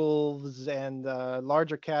and the wolves and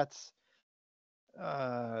larger cats,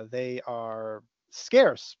 they are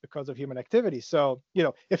scarce because of human activity. So,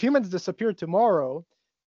 if humans disappeared tomorrow,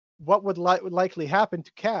 what would likely happen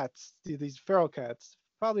to cats, to these feral cats?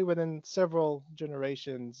 Probably within several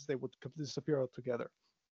generations, they would disappear altogether.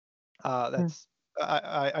 Mm. That's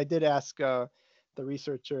I did ask the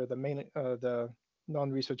researcher, the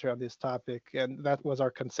non-researcher on this topic, and that was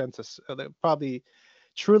our consensus. They probably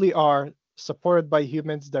truly are supported by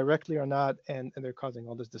humans directly or not, and they're causing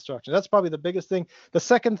all this destruction. That's probably the biggest thing. The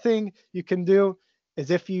second thing you can do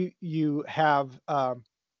is if you have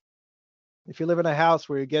if you live in a house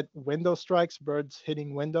where you get window strikes, birds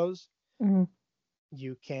hitting windows, Mhm.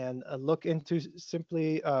 you can look into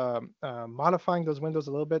simply modifying those windows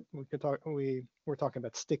a little bit. We're talking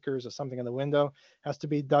about stickers or something on the window. Has to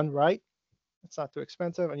be done right. It's not too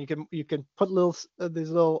expensive, and you can put these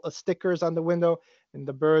little stickers on the window, and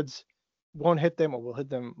the birds won't hit them, or will hit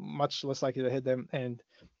them much less likely to hit them. And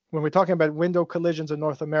when we're talking about window collisions in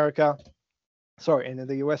North America, sorry, and in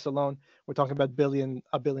the U.S. alone, we're talking about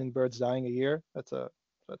a billion birds dying a year. That's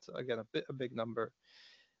again a big number.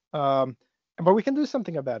 Um, but we can do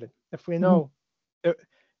something about it if we Mhm. know. Uh,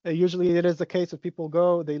 Usually, it is the case if people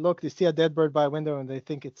go, they look, they see a dead bird by a window, and they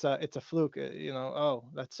think it's a fluke. Oh,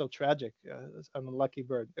 that's so tragic. It's an unlucky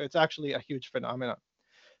bird. It's actually a huge phenomenon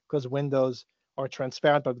because windows are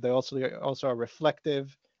transparent, but they also are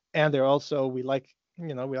reflective, and they're also we like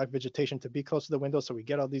vegetation to be close to the window, so we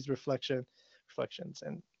get all these reflections,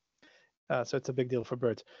 and so it's a big deal for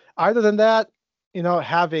birds. Other than that,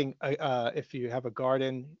 having if you have a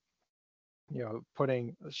garden,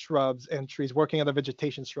 putting shrubs and trees, working on the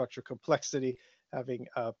vegetation structure complexity, having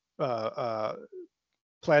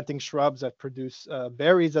planting shrubs that produce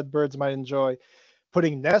berries that birds might enjoy,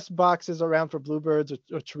 putting nest boxes around for bluebirds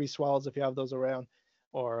or tree swallows if you have those around,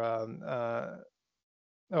 or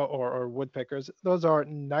or woodpeckers. Those are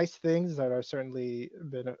nice things that are certainly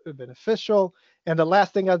beneficial. And the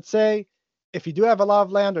last thing I'd say, if you do have a lot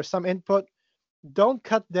of land or some input, don't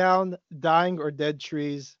cut down dying or dead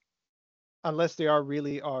trees unless they are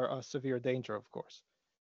a severe danger, of course.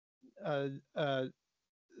 Uh, uh,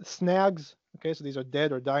 Snags, okay, so these are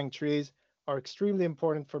dead or dying trees, are extremely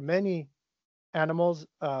important for many animals,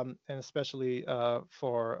 and especially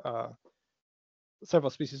for several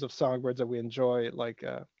species of songbirds that we enjoy, like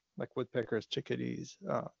woodpeckers, chickadees,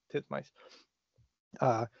 titmice.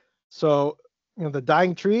 Uh, so, the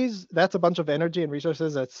dying trees, that's a bunch of energy and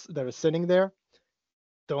resources that are sitting there.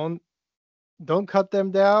 Don't don't cut them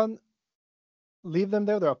down. Leave them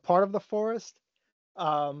there. They're a part of the forest.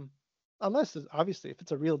 Um, Unless obviously if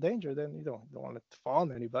it's a real danger, then you don't want it to fall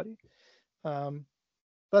on anybody. Um,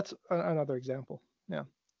 that's another example. Yeah.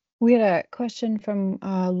 We had a question from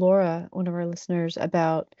Laura, one of our listeners,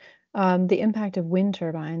 about the impact of wind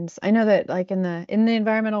turbines. I know that, like in the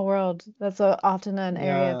environmental world, that's often an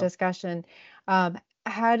area of Yeah. discussion. Um,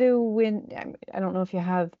 how do wind, I don't know if you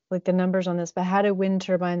have like the numbers on this, but how do wind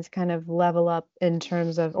turbines kind of level up in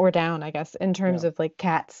terms of, or down, I guess, in terms Yeah, of like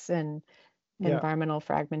cats and yeah, environmental yeah. We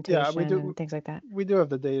fragmentation do and things like that? we do have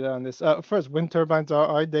the data on this. First, wind turbines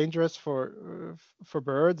are dangerous for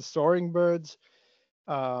birds, soaring birds,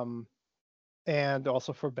 um, and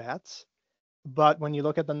also for bats. But when you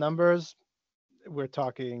look at the numbers, we're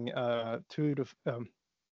talking two to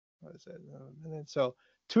what is it? So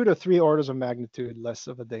 2 to 3 orders of magnitude less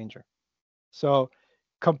of a danger. So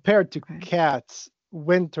compared to Okay. cats,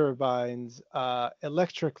 wind turbines,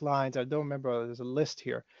 electric lines, I don't remember, there's a list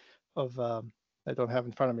here of, I don't have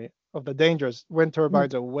in front of me, of the dangers. Wind Mm.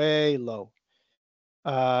 turbines are way low.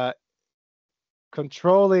 Uh,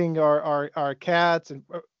 Controlling our cats and,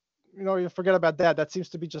 you forget about that. That seems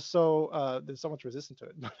to be just so, there's so much resistance to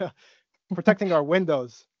it. Protecting our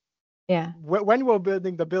windows. Yeah, When we're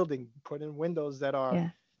building the building, put in windows that are,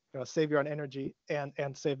 yeah. save you on energy and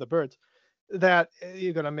save the birds. That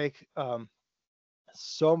you're gonna make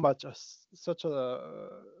so much such a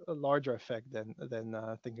larger effect than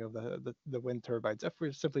thinking of the wind turbines if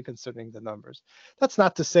we're simply considering the numbers. That's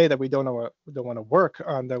not to say that we don't want to work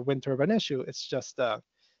on the wind turbine issue. It's just the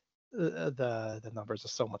numbers are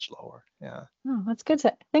so much lower. Yeah. Oh, that's good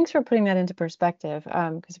to, thanks for putting that into perspective.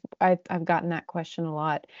 Because I've gotten that question a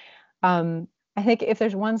lot. Um, I think if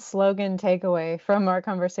there's one slogan takeaway from our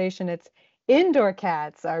conversation, it's indoor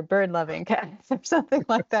cats are bird-loving cats or something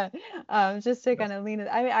like that. Just to kind Yes. of lean it.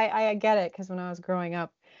 I mean, I get it because when I was growing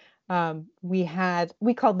up, we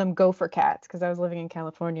called them gopher cats because I was living in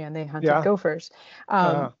California and they hunted Yeah. gophers.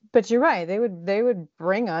 But you're right, they would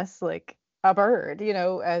bring us like a bird,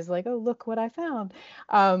 as like, oh, look what I found.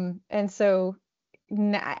 And so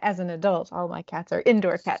as an adult, all my cats are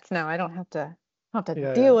indoor cats now. I don't have to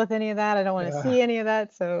Yeah. deal Yeah. with any of that. I don't want to Yeah. see any of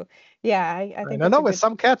that. So yeah, I think And I that's know a with good,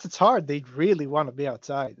 some cats it's hard. They really want to be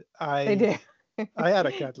outside. they do. I had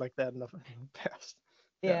a cat like that in the past.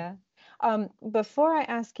 Yeah. Yeah. Before I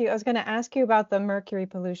ask you, I was going to ask you about the mercury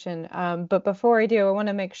pollution. But before I do, I want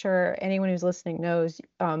to make sure anyone who's listening knows,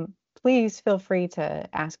 please feel free to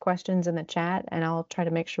ask questions in the chat and I'll try to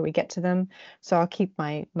make sure we get to them. So I'll keep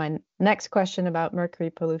my next question about mercury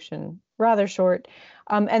pollution rather short.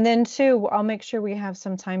 And then two, I'll make sure we have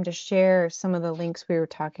some time to share some of the links we were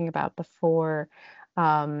talking about before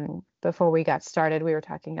we got started. We were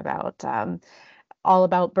talking about, all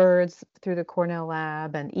about birds through the Cornell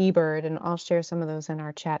lab and eBird, and I'll share some of those in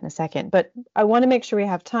our chat in a second. But I want to make sure we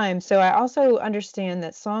have time. So I also understand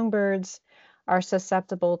that songbirds are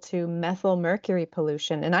susceptible to methyl mercury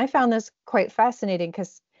pollution. And I found this quite fascinating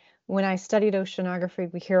because when I studied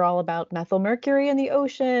oceanography, we hear all about methyl mercury in the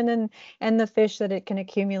ocean and the fish that it can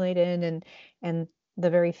accumulate in and the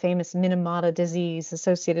very famous Minamata disease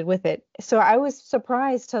associated with it. So I was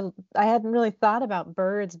surprised I hadn't really thought about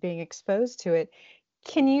birds being exposed to it.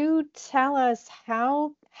 Can you tell us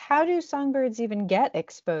how do songbirds even get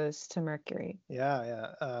exposed to mercury? Yeah,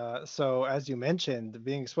 yeah. So as you mentioned,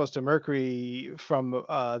 being exposed to mercury from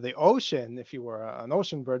the ocean, if you were an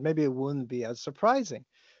ocean bird, maybe it wouldn't be as surprising.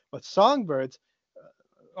 But songbirds,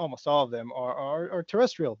 almost all of them are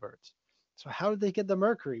terrestrial birds. So how do they get the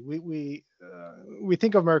mercury? We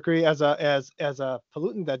think of mercury as a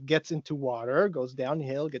pollutant that gets into water, goes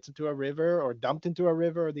downhill, gets into a river, or dumped into a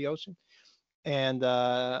river or the ocean. And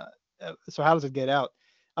so how does it get out?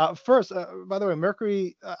 First, by the way,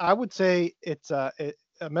 mercury, I would say it's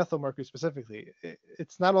methyl mercury specifically.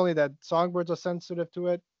 It's not only that songbirds are sensitive to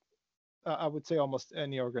it, I would say almost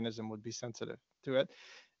any organism would be sensitive to it.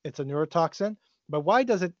 It's a neurotoxin. But why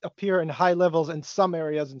does it appear in high levels in some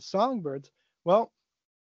areas in songbirds? Well,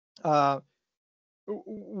 uh,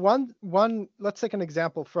 let's take an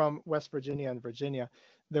example from West Virginia and Virginia.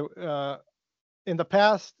 There, in the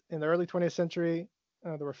past, in the early 20th century,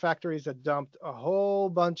 there were factories that dumped a whole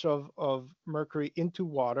bunch of mercury into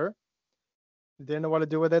water. They didn't know what to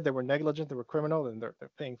do with it. They were negligent. They were criminal, and they're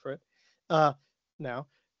paying for it uh, now.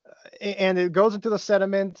 And it goes into the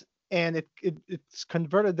sediment, and it's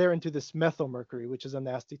converted there into this methyl mercury, which is a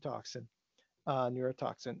nasty toxin,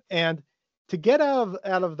 neurotoxin. And to get out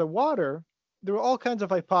of the water, there were all kinds of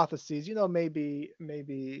hypotheses. Maybe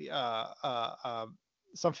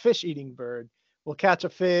some fish-eating bird will catch a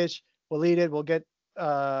fish, we'll eat it, we'll get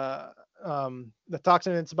the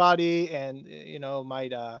toxin in its body, and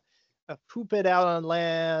might poop it out on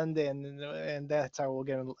land, and that's how we'll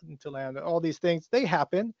get into land. All these things, they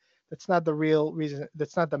happen. That's not the real reason.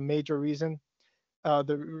 That's not the major reason.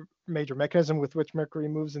 The major mechanism with which mercury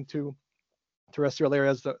moves into terrestrial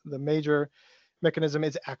areas, the major mechanism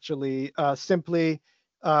is actually simply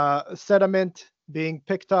sediment being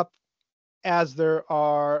picked up as there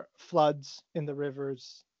are floods in the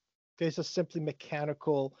rivers. Okay, it's a simply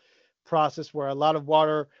mechanical process where a lot of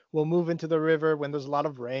water will move into the river when there's a lot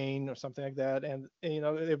of rain or something like that, and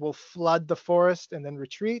it will flood the forest and then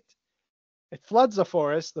retreat. It floods the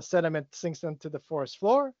forest, the sediment sinks into the forest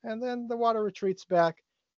floor, and then the water retreats back.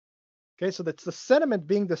 Okay, so that's the sediment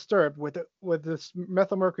being disturbed with this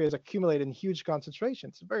methylmercury is accumulated in huge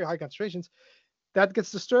concentrations, very high concentrations. That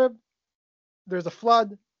gets disturbed. There's a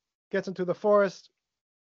flood, gets into the forest,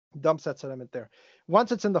 dumps that sediment there.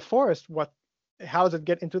 Once it's in the forest, how does it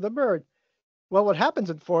get into the bird? Well, what happens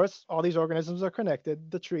in forests, all these organisms are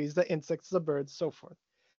connected, the trees, the insects, the birds, so forth,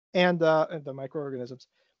 and the microorganisms.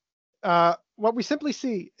 What we simply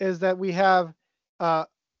see is that we have uh,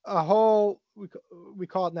 a whole, we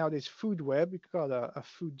call it nowadays food web. We call it a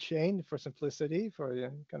food chain for simplicity,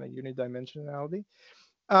 for kind of unidimensionality.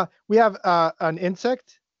 We have an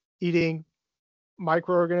insect eating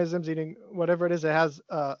microorganisms, eating whatever it is that has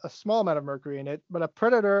a small amount of mercury in it, but a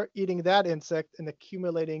predator eating that insect and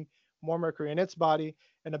accumulating more mercury in its body,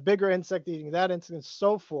 and a bigger insect eating that insect, and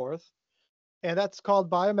so forth. And that's called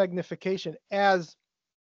biomagnification. As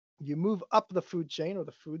you move up the food chain or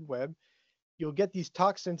the food web, you'll get these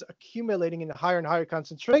toxins accumulating in a higher and higher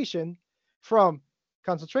from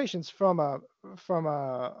concentrations from a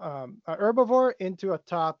herbivore into a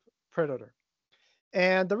top predator.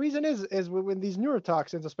 And the reason is when these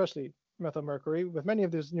neurotoxins, especially methylmercury, with many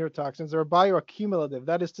of these neurotoxins, they're bioaccumulative.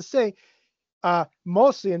 That is to say,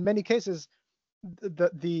 mostly in many cases,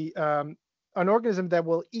 the an organism that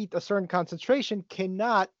will eat a certain concentration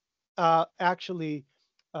cannot actually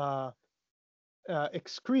uh,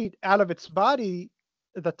 excrete out of its body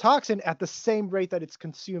the toxin at the same rate that it's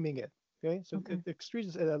consuming it. Okay, so Okay. it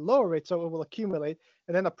excretes at a lower rate, so it will accumulate,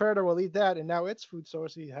 and then the predator will eat that, and now its food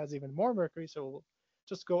source has even more mercury, so it will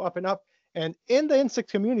just go up and up. And in the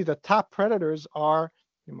insect community, the top predators are,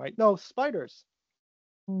 you might know, spiders.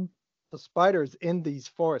 Mm. The spiders in these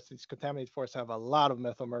forests, these contaminated forests, have a lot of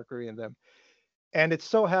methylmercury in them, and it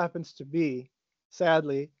so happens to be,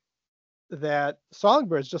 sadly, that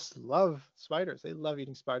songbirds just love spiders. They love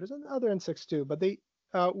eating spiders and other insects too, but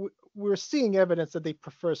we're seeing evidence that they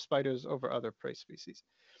prefer spiders over other prey species.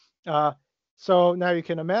 Uh, so now you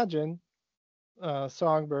can imagine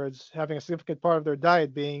songbirds having a significant part of their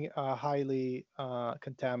diet being a highly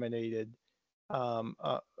contaminated um,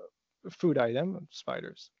 uh, food item,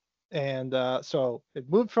 spiders. And so it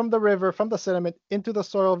moved from the river, from the sediment into the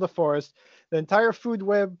soil of the forest. The entire food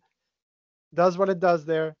web does what it does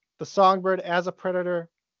there. The songbird, as a predator,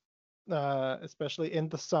 especially in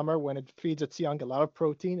the summer when it feeds its young a lot of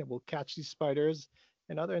protein, it will catch these spiders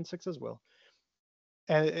and other insects as well.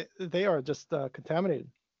 And they are just contaminated.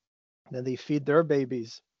 Then they feed their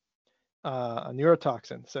babies a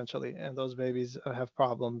neurotoxin, essentially, and those babies have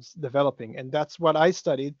problems developing. And that's what I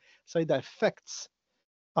studied the effects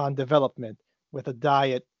on development with a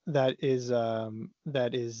diet that is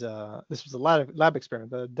this was a lab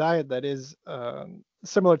experiment, but a diet that is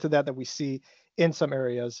similar to that we see in some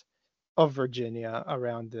areas of Virginia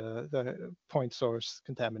around the point source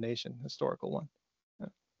contamination, historical one.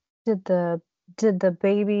 Yeah. Did the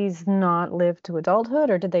babies not live to adulthood,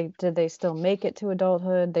 or did they still make it to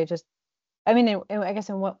adulthood? They just, I mean, I guess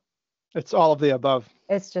in what, It's all of the above.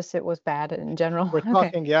 it's just it was bad in general. We're Okay.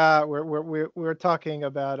 talking, yeah, we're talking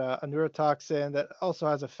about a neurotoxin that also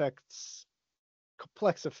has effects,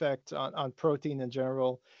 complex effects on protein in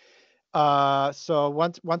general. So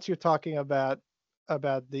once you're talking about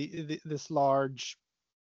this large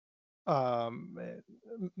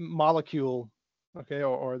molecule, okay,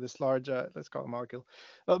 or this large, let's call it molecule,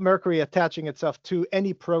 mercury attaching itself to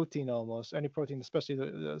any protein, almost any protein, especially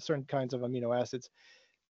the certain kinds of amino acids.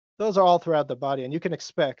 Those are all throughout the body, and you can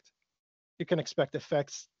expect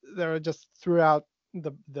effects that are just throughout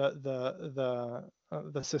the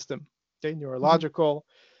system. Okay, Mhm. neurological,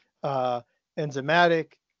 uh,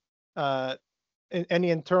 enzymatic, uh,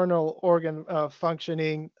 any internal organ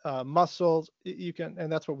functioning, muscles. You can,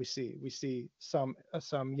 and that's what we see. We see some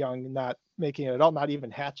young not making it at all, not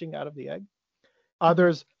even hatching out of the egg. Mhm.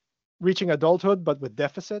 Others reaching adulthood but with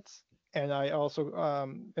deficits. And I also,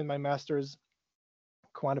 in my master's,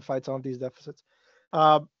 quantified some of these deficits.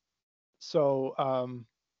 Uh, so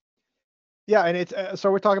yeah, and it's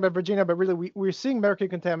so we're talking about Virginia, but really we're seeing mercury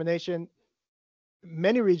contamination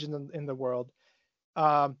many regions in the world.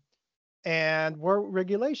 Um, and where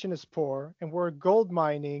regulation is poor and where gold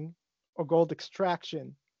mining or gold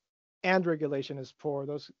extraction and regulation is poor,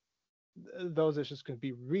 those issues can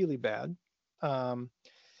be really bad, um,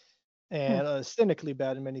 Hmm. and cynically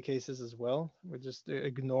bad in many cases as well. We're just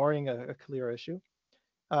ignoring a clear issue.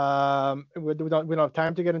 We don't have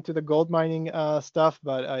time to get into the gold mining stuff,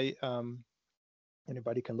 but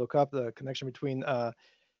anybody can look up the connection between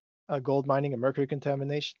gold mining and mercury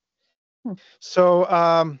contamination. Hmm. So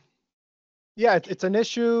yeah, it's an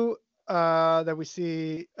issue that we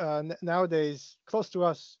see nowadays close to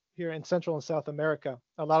us here in Central and South America.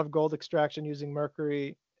 A lot of gold extraction using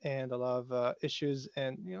mercury, and a lot of issues.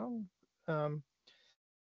 And um,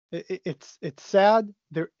 it's sad.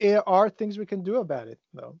 There are things we can do about it,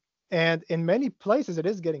 though, and in many places it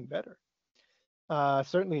is getting better.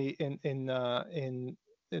 Certainly in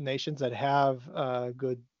nations that have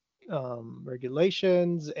good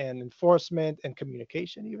regulations and enforcement and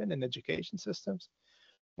communication, even in education systems.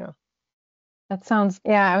 Yeah. That sounds,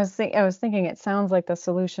 yeah, I was thinking it sounds like the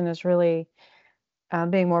solution is really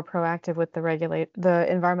being more proactive with the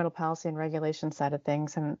environmental policy and regulation side of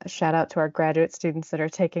things. And a shout out to our graduate students that are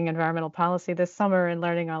taking environmental policy this summer and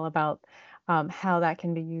learning all about how that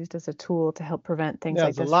can be used as a tool to help prevent things Yeah,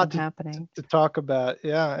 like there's a this from lot to, happening. to talk about.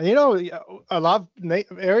 Yeah, and yeah, a lot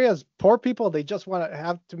of areas, poor people, they just want to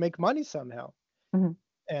have to make money somehow, Mhm.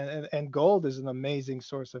 and gold is an amazing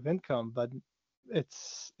source of income, but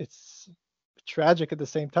it's tragic at the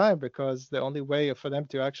same time, because the only way for them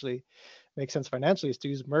to actually make sense financially is to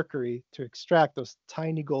use mercury to extract those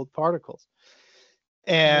tiny gold particles.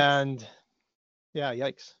 Yikes. And yeah,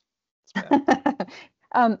 yikes, it's bad.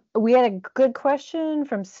 We had a good question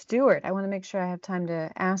from Stuart. I want to make sure I have time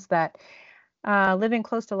to ask that. Living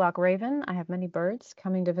close to Loch Raven, I have many birds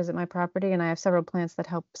coming to visit my property, and I have several plants that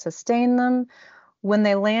help sustain them. When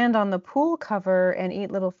they land on the pool cover and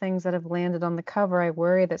eat little things that have landed on the cover, I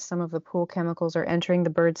worry that some of the pool chemicals are entering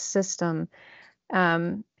the bird's system.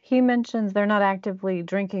 He mentions they're not actively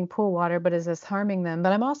drinking pool water, but is this harming them?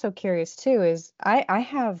 But I'm also curious too, is I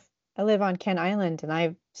live on Kent Island, and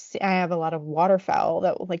I have a lot of waterfowl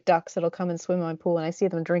that like ducks that'll come and swim in my pool, and I see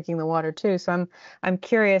them drinking the water too. So I'm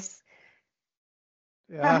curious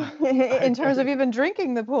Yeah, in I, terms of even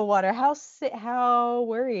drinking the pool water, how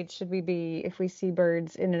worried should we be if we see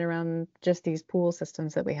birds in and around just these pool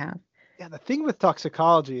systems that we have? yeah. The thing with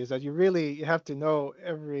toxicology is that you have to know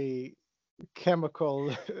every chemical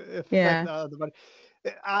effect Yeah. on the body.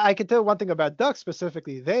 I can tell one thing about ducks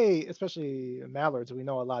specifically. They, especially mallards, we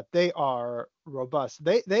know a lot. They are robust.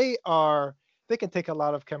 They can take a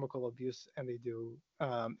lot of chemical abuse, and they do,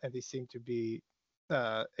 and they seem to be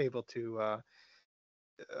able to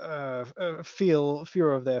feel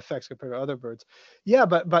fewer of the effects compared to other birds. Yeah,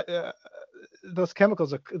 but those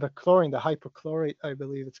chemicals, the chlorine, the hypochlorite, I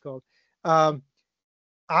believe it's called. Um,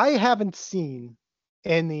 I haven't seen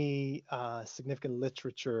any significant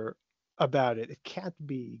literature about it. It can't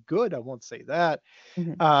be good, I won't say that.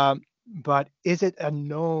 Mhm. But is it a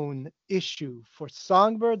known issue for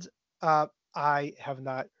songbirds? I have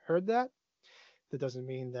not heard that. That doesn't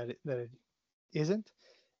mean that it isn't.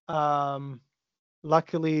 Um,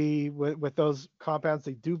 Luckily, with those compounds,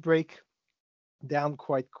 they do break down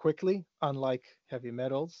quite quickly, unlike heavy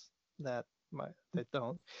metals that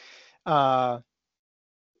don't. Uh,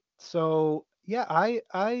 so yeah,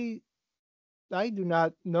 I do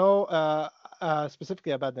not know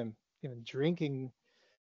specifically about them even drinking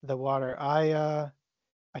the water. I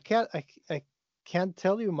can't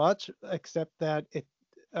tell you much, except that it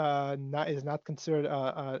is not considered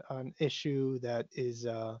an issue that is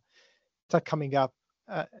it's not coming up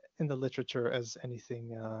uh, in the literature as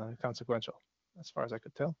anything consequential, as far as I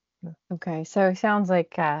could tell. Yeah. Okay, so it sounds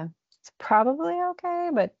like it's probably okay,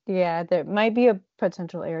 but yeah, there might be a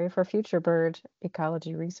potential area for future bird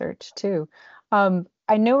ecology research too.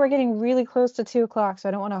 I know we're getting really close to 2 o'clock, so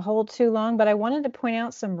I don't want to hold too long, but I wanted to point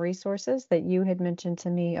out some resources that you had mentioned to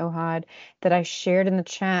me, Ohad, that I shared in the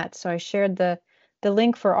chat. So I shared the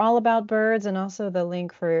link for All About Birds and also the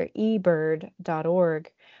link for ebird.org.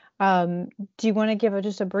 Um, do you want to give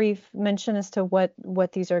just a brief mention as to what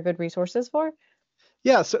these are good resources for?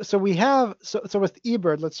 Yeah, so we have so with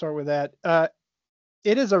eBird, let's start with that.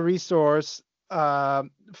 It is a resource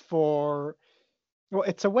for well,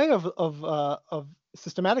 it's a way of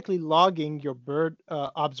systematically logging your bird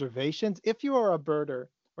observations. If you are a birder,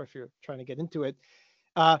 or if you're trying to get into it,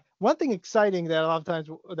 one thing exciting that a lot of times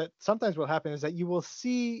that sometimes will happen is that you will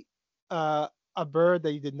see a bird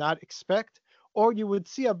that you did not expect, or you would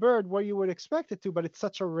see a bird where you would expect it to, but it's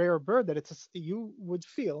such a rare bird that you would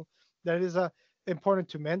feel that it is important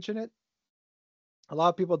to mention it. A lot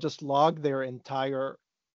of people just log their entire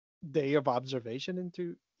day of observation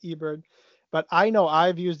into eBird, but I know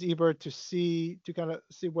I've used eBird to kind of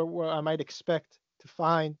see where I might expect to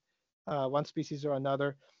find one species or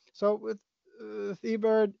another. So with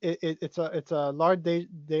eBird, it's a large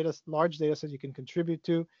data set you can contribute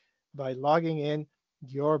to by logging in.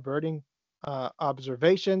 your birding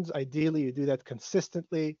observations. Ideally, you do that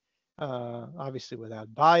consistently, obviously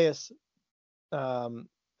without bias, and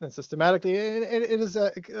systematically. It is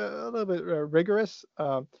a little bit rigorous,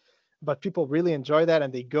 but people really enjoy that,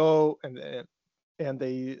 and they go and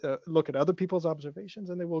they look at other people's observations,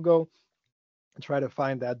 and they will go and try to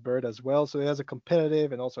find that bird as well. So it has a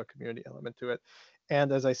competitive and also a community element to it.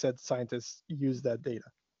 And as I said, scientists use that data.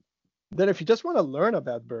 Then, if you just want to learn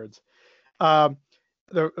about birds, um,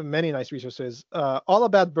 there are many nice resources.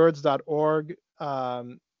 Allaboutbirds.org,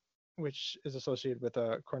 which is associated with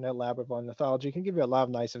a Cornell Lab of Ornithology, can give you a lot of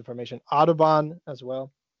nice information. Audubon as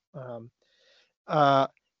well. Um, uh,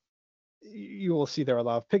 you will see there are a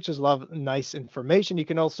lot of pictures, a lot of nice information. You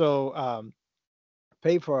can also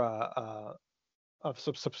pay for a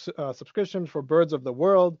subscription for Birds of the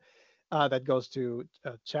World that goes to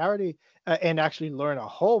charity, and actually learn a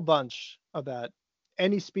whole bunch about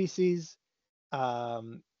any species.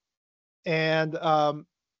 Um, and And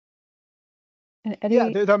Yeah,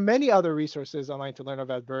 Eddie, there are many other resources online to learn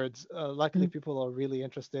about birds. Luckily, mm, people are really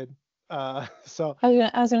interested. So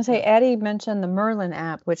I was gonna say yeah, Eddie mentioned the Merlin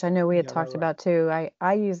app, which I know we had yeah, talked right. about too.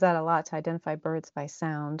 I use that a lot to identify birds by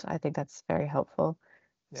sound. I think that's very helpful.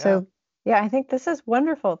 Yeah, So yeah, I think this is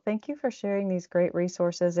wonderful. Thank you for sharing these great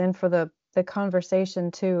resources and for the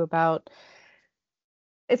conversation too about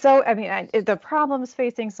it's so I mean the problems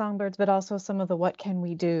facing songbirds, but also some of the what can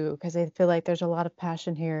we do? Because I feel like there's a lot of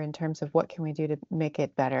passion here in terms of what can we do to make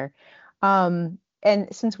it better. And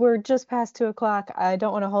since we're just past 2 o'clock, I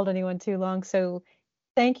don't want to hold anyone too long. So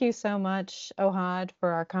thank you so much, Ohad,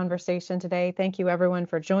 for our conversation today. Thank you, everyone,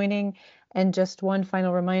 for joining. And just one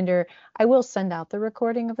final reminder, I will send out the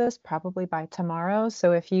recording of this probably by tomorrow.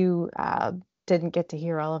 So if you didn't get to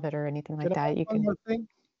hear all of it or anything like can I add that, you one can. more thing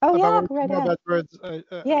Oh, about yeah, what we're go right talking ahead. about birds?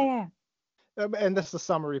 Yeah, yeah. And this is a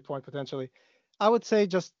summary point potentially. I would say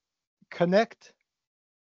just connect,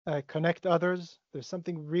 connect others. There's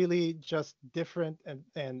something really just different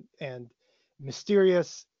and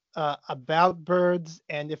mysterious about birds,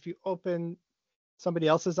 and if you open somebody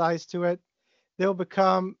else's eyes to it, they'll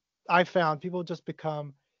become. I found people just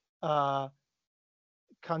become uh,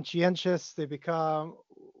 conscientious. They become,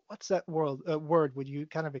 what's that word when you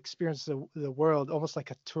kind of experience the world almost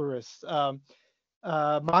like a tourist,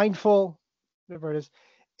 mindful, whatever it is.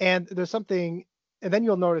 And there's something, and then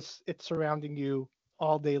you'll notice it surrounding you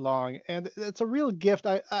all day long, and it's a real gift.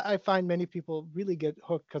 I find many people really get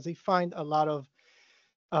hooked because they find a lot of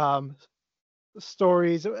um,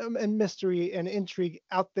 stories and mystery and intrigue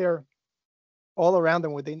out there all around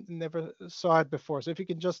them where they never saw it before. So if you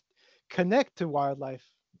can just connect to wildlife,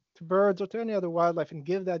 to birds or to any other wildlife, and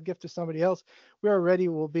give that gift to somebody else, we already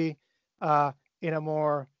will be in a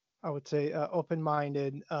more, I would say,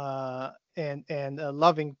 open-minded and a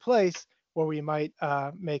loving place where we might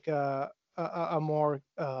make a more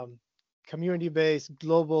community-based,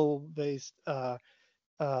 global-based,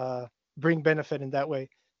 uh, bring benefit in that way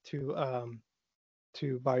to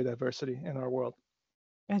biodiversity in our world.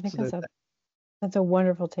 I think So that, that's a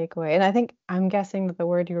wonderful takeaway. And I think I'm guessing that the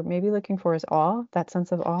word you're maybe looking for is awe, that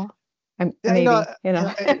sense of awe. I'm yeah,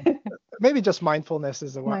 maybe, maybe just mindfulness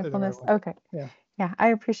is the right mindfulness. one. Okay. Yeah. Yeah, I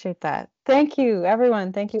appreciate that. Thank you,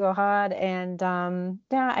 everyone. Thank you, Ohad. And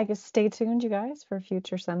yeah, I guess stay tuned, you guys, for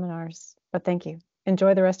future seminars. But thank you.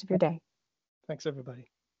 Enjoy the rest of your day. Thanks, everybody.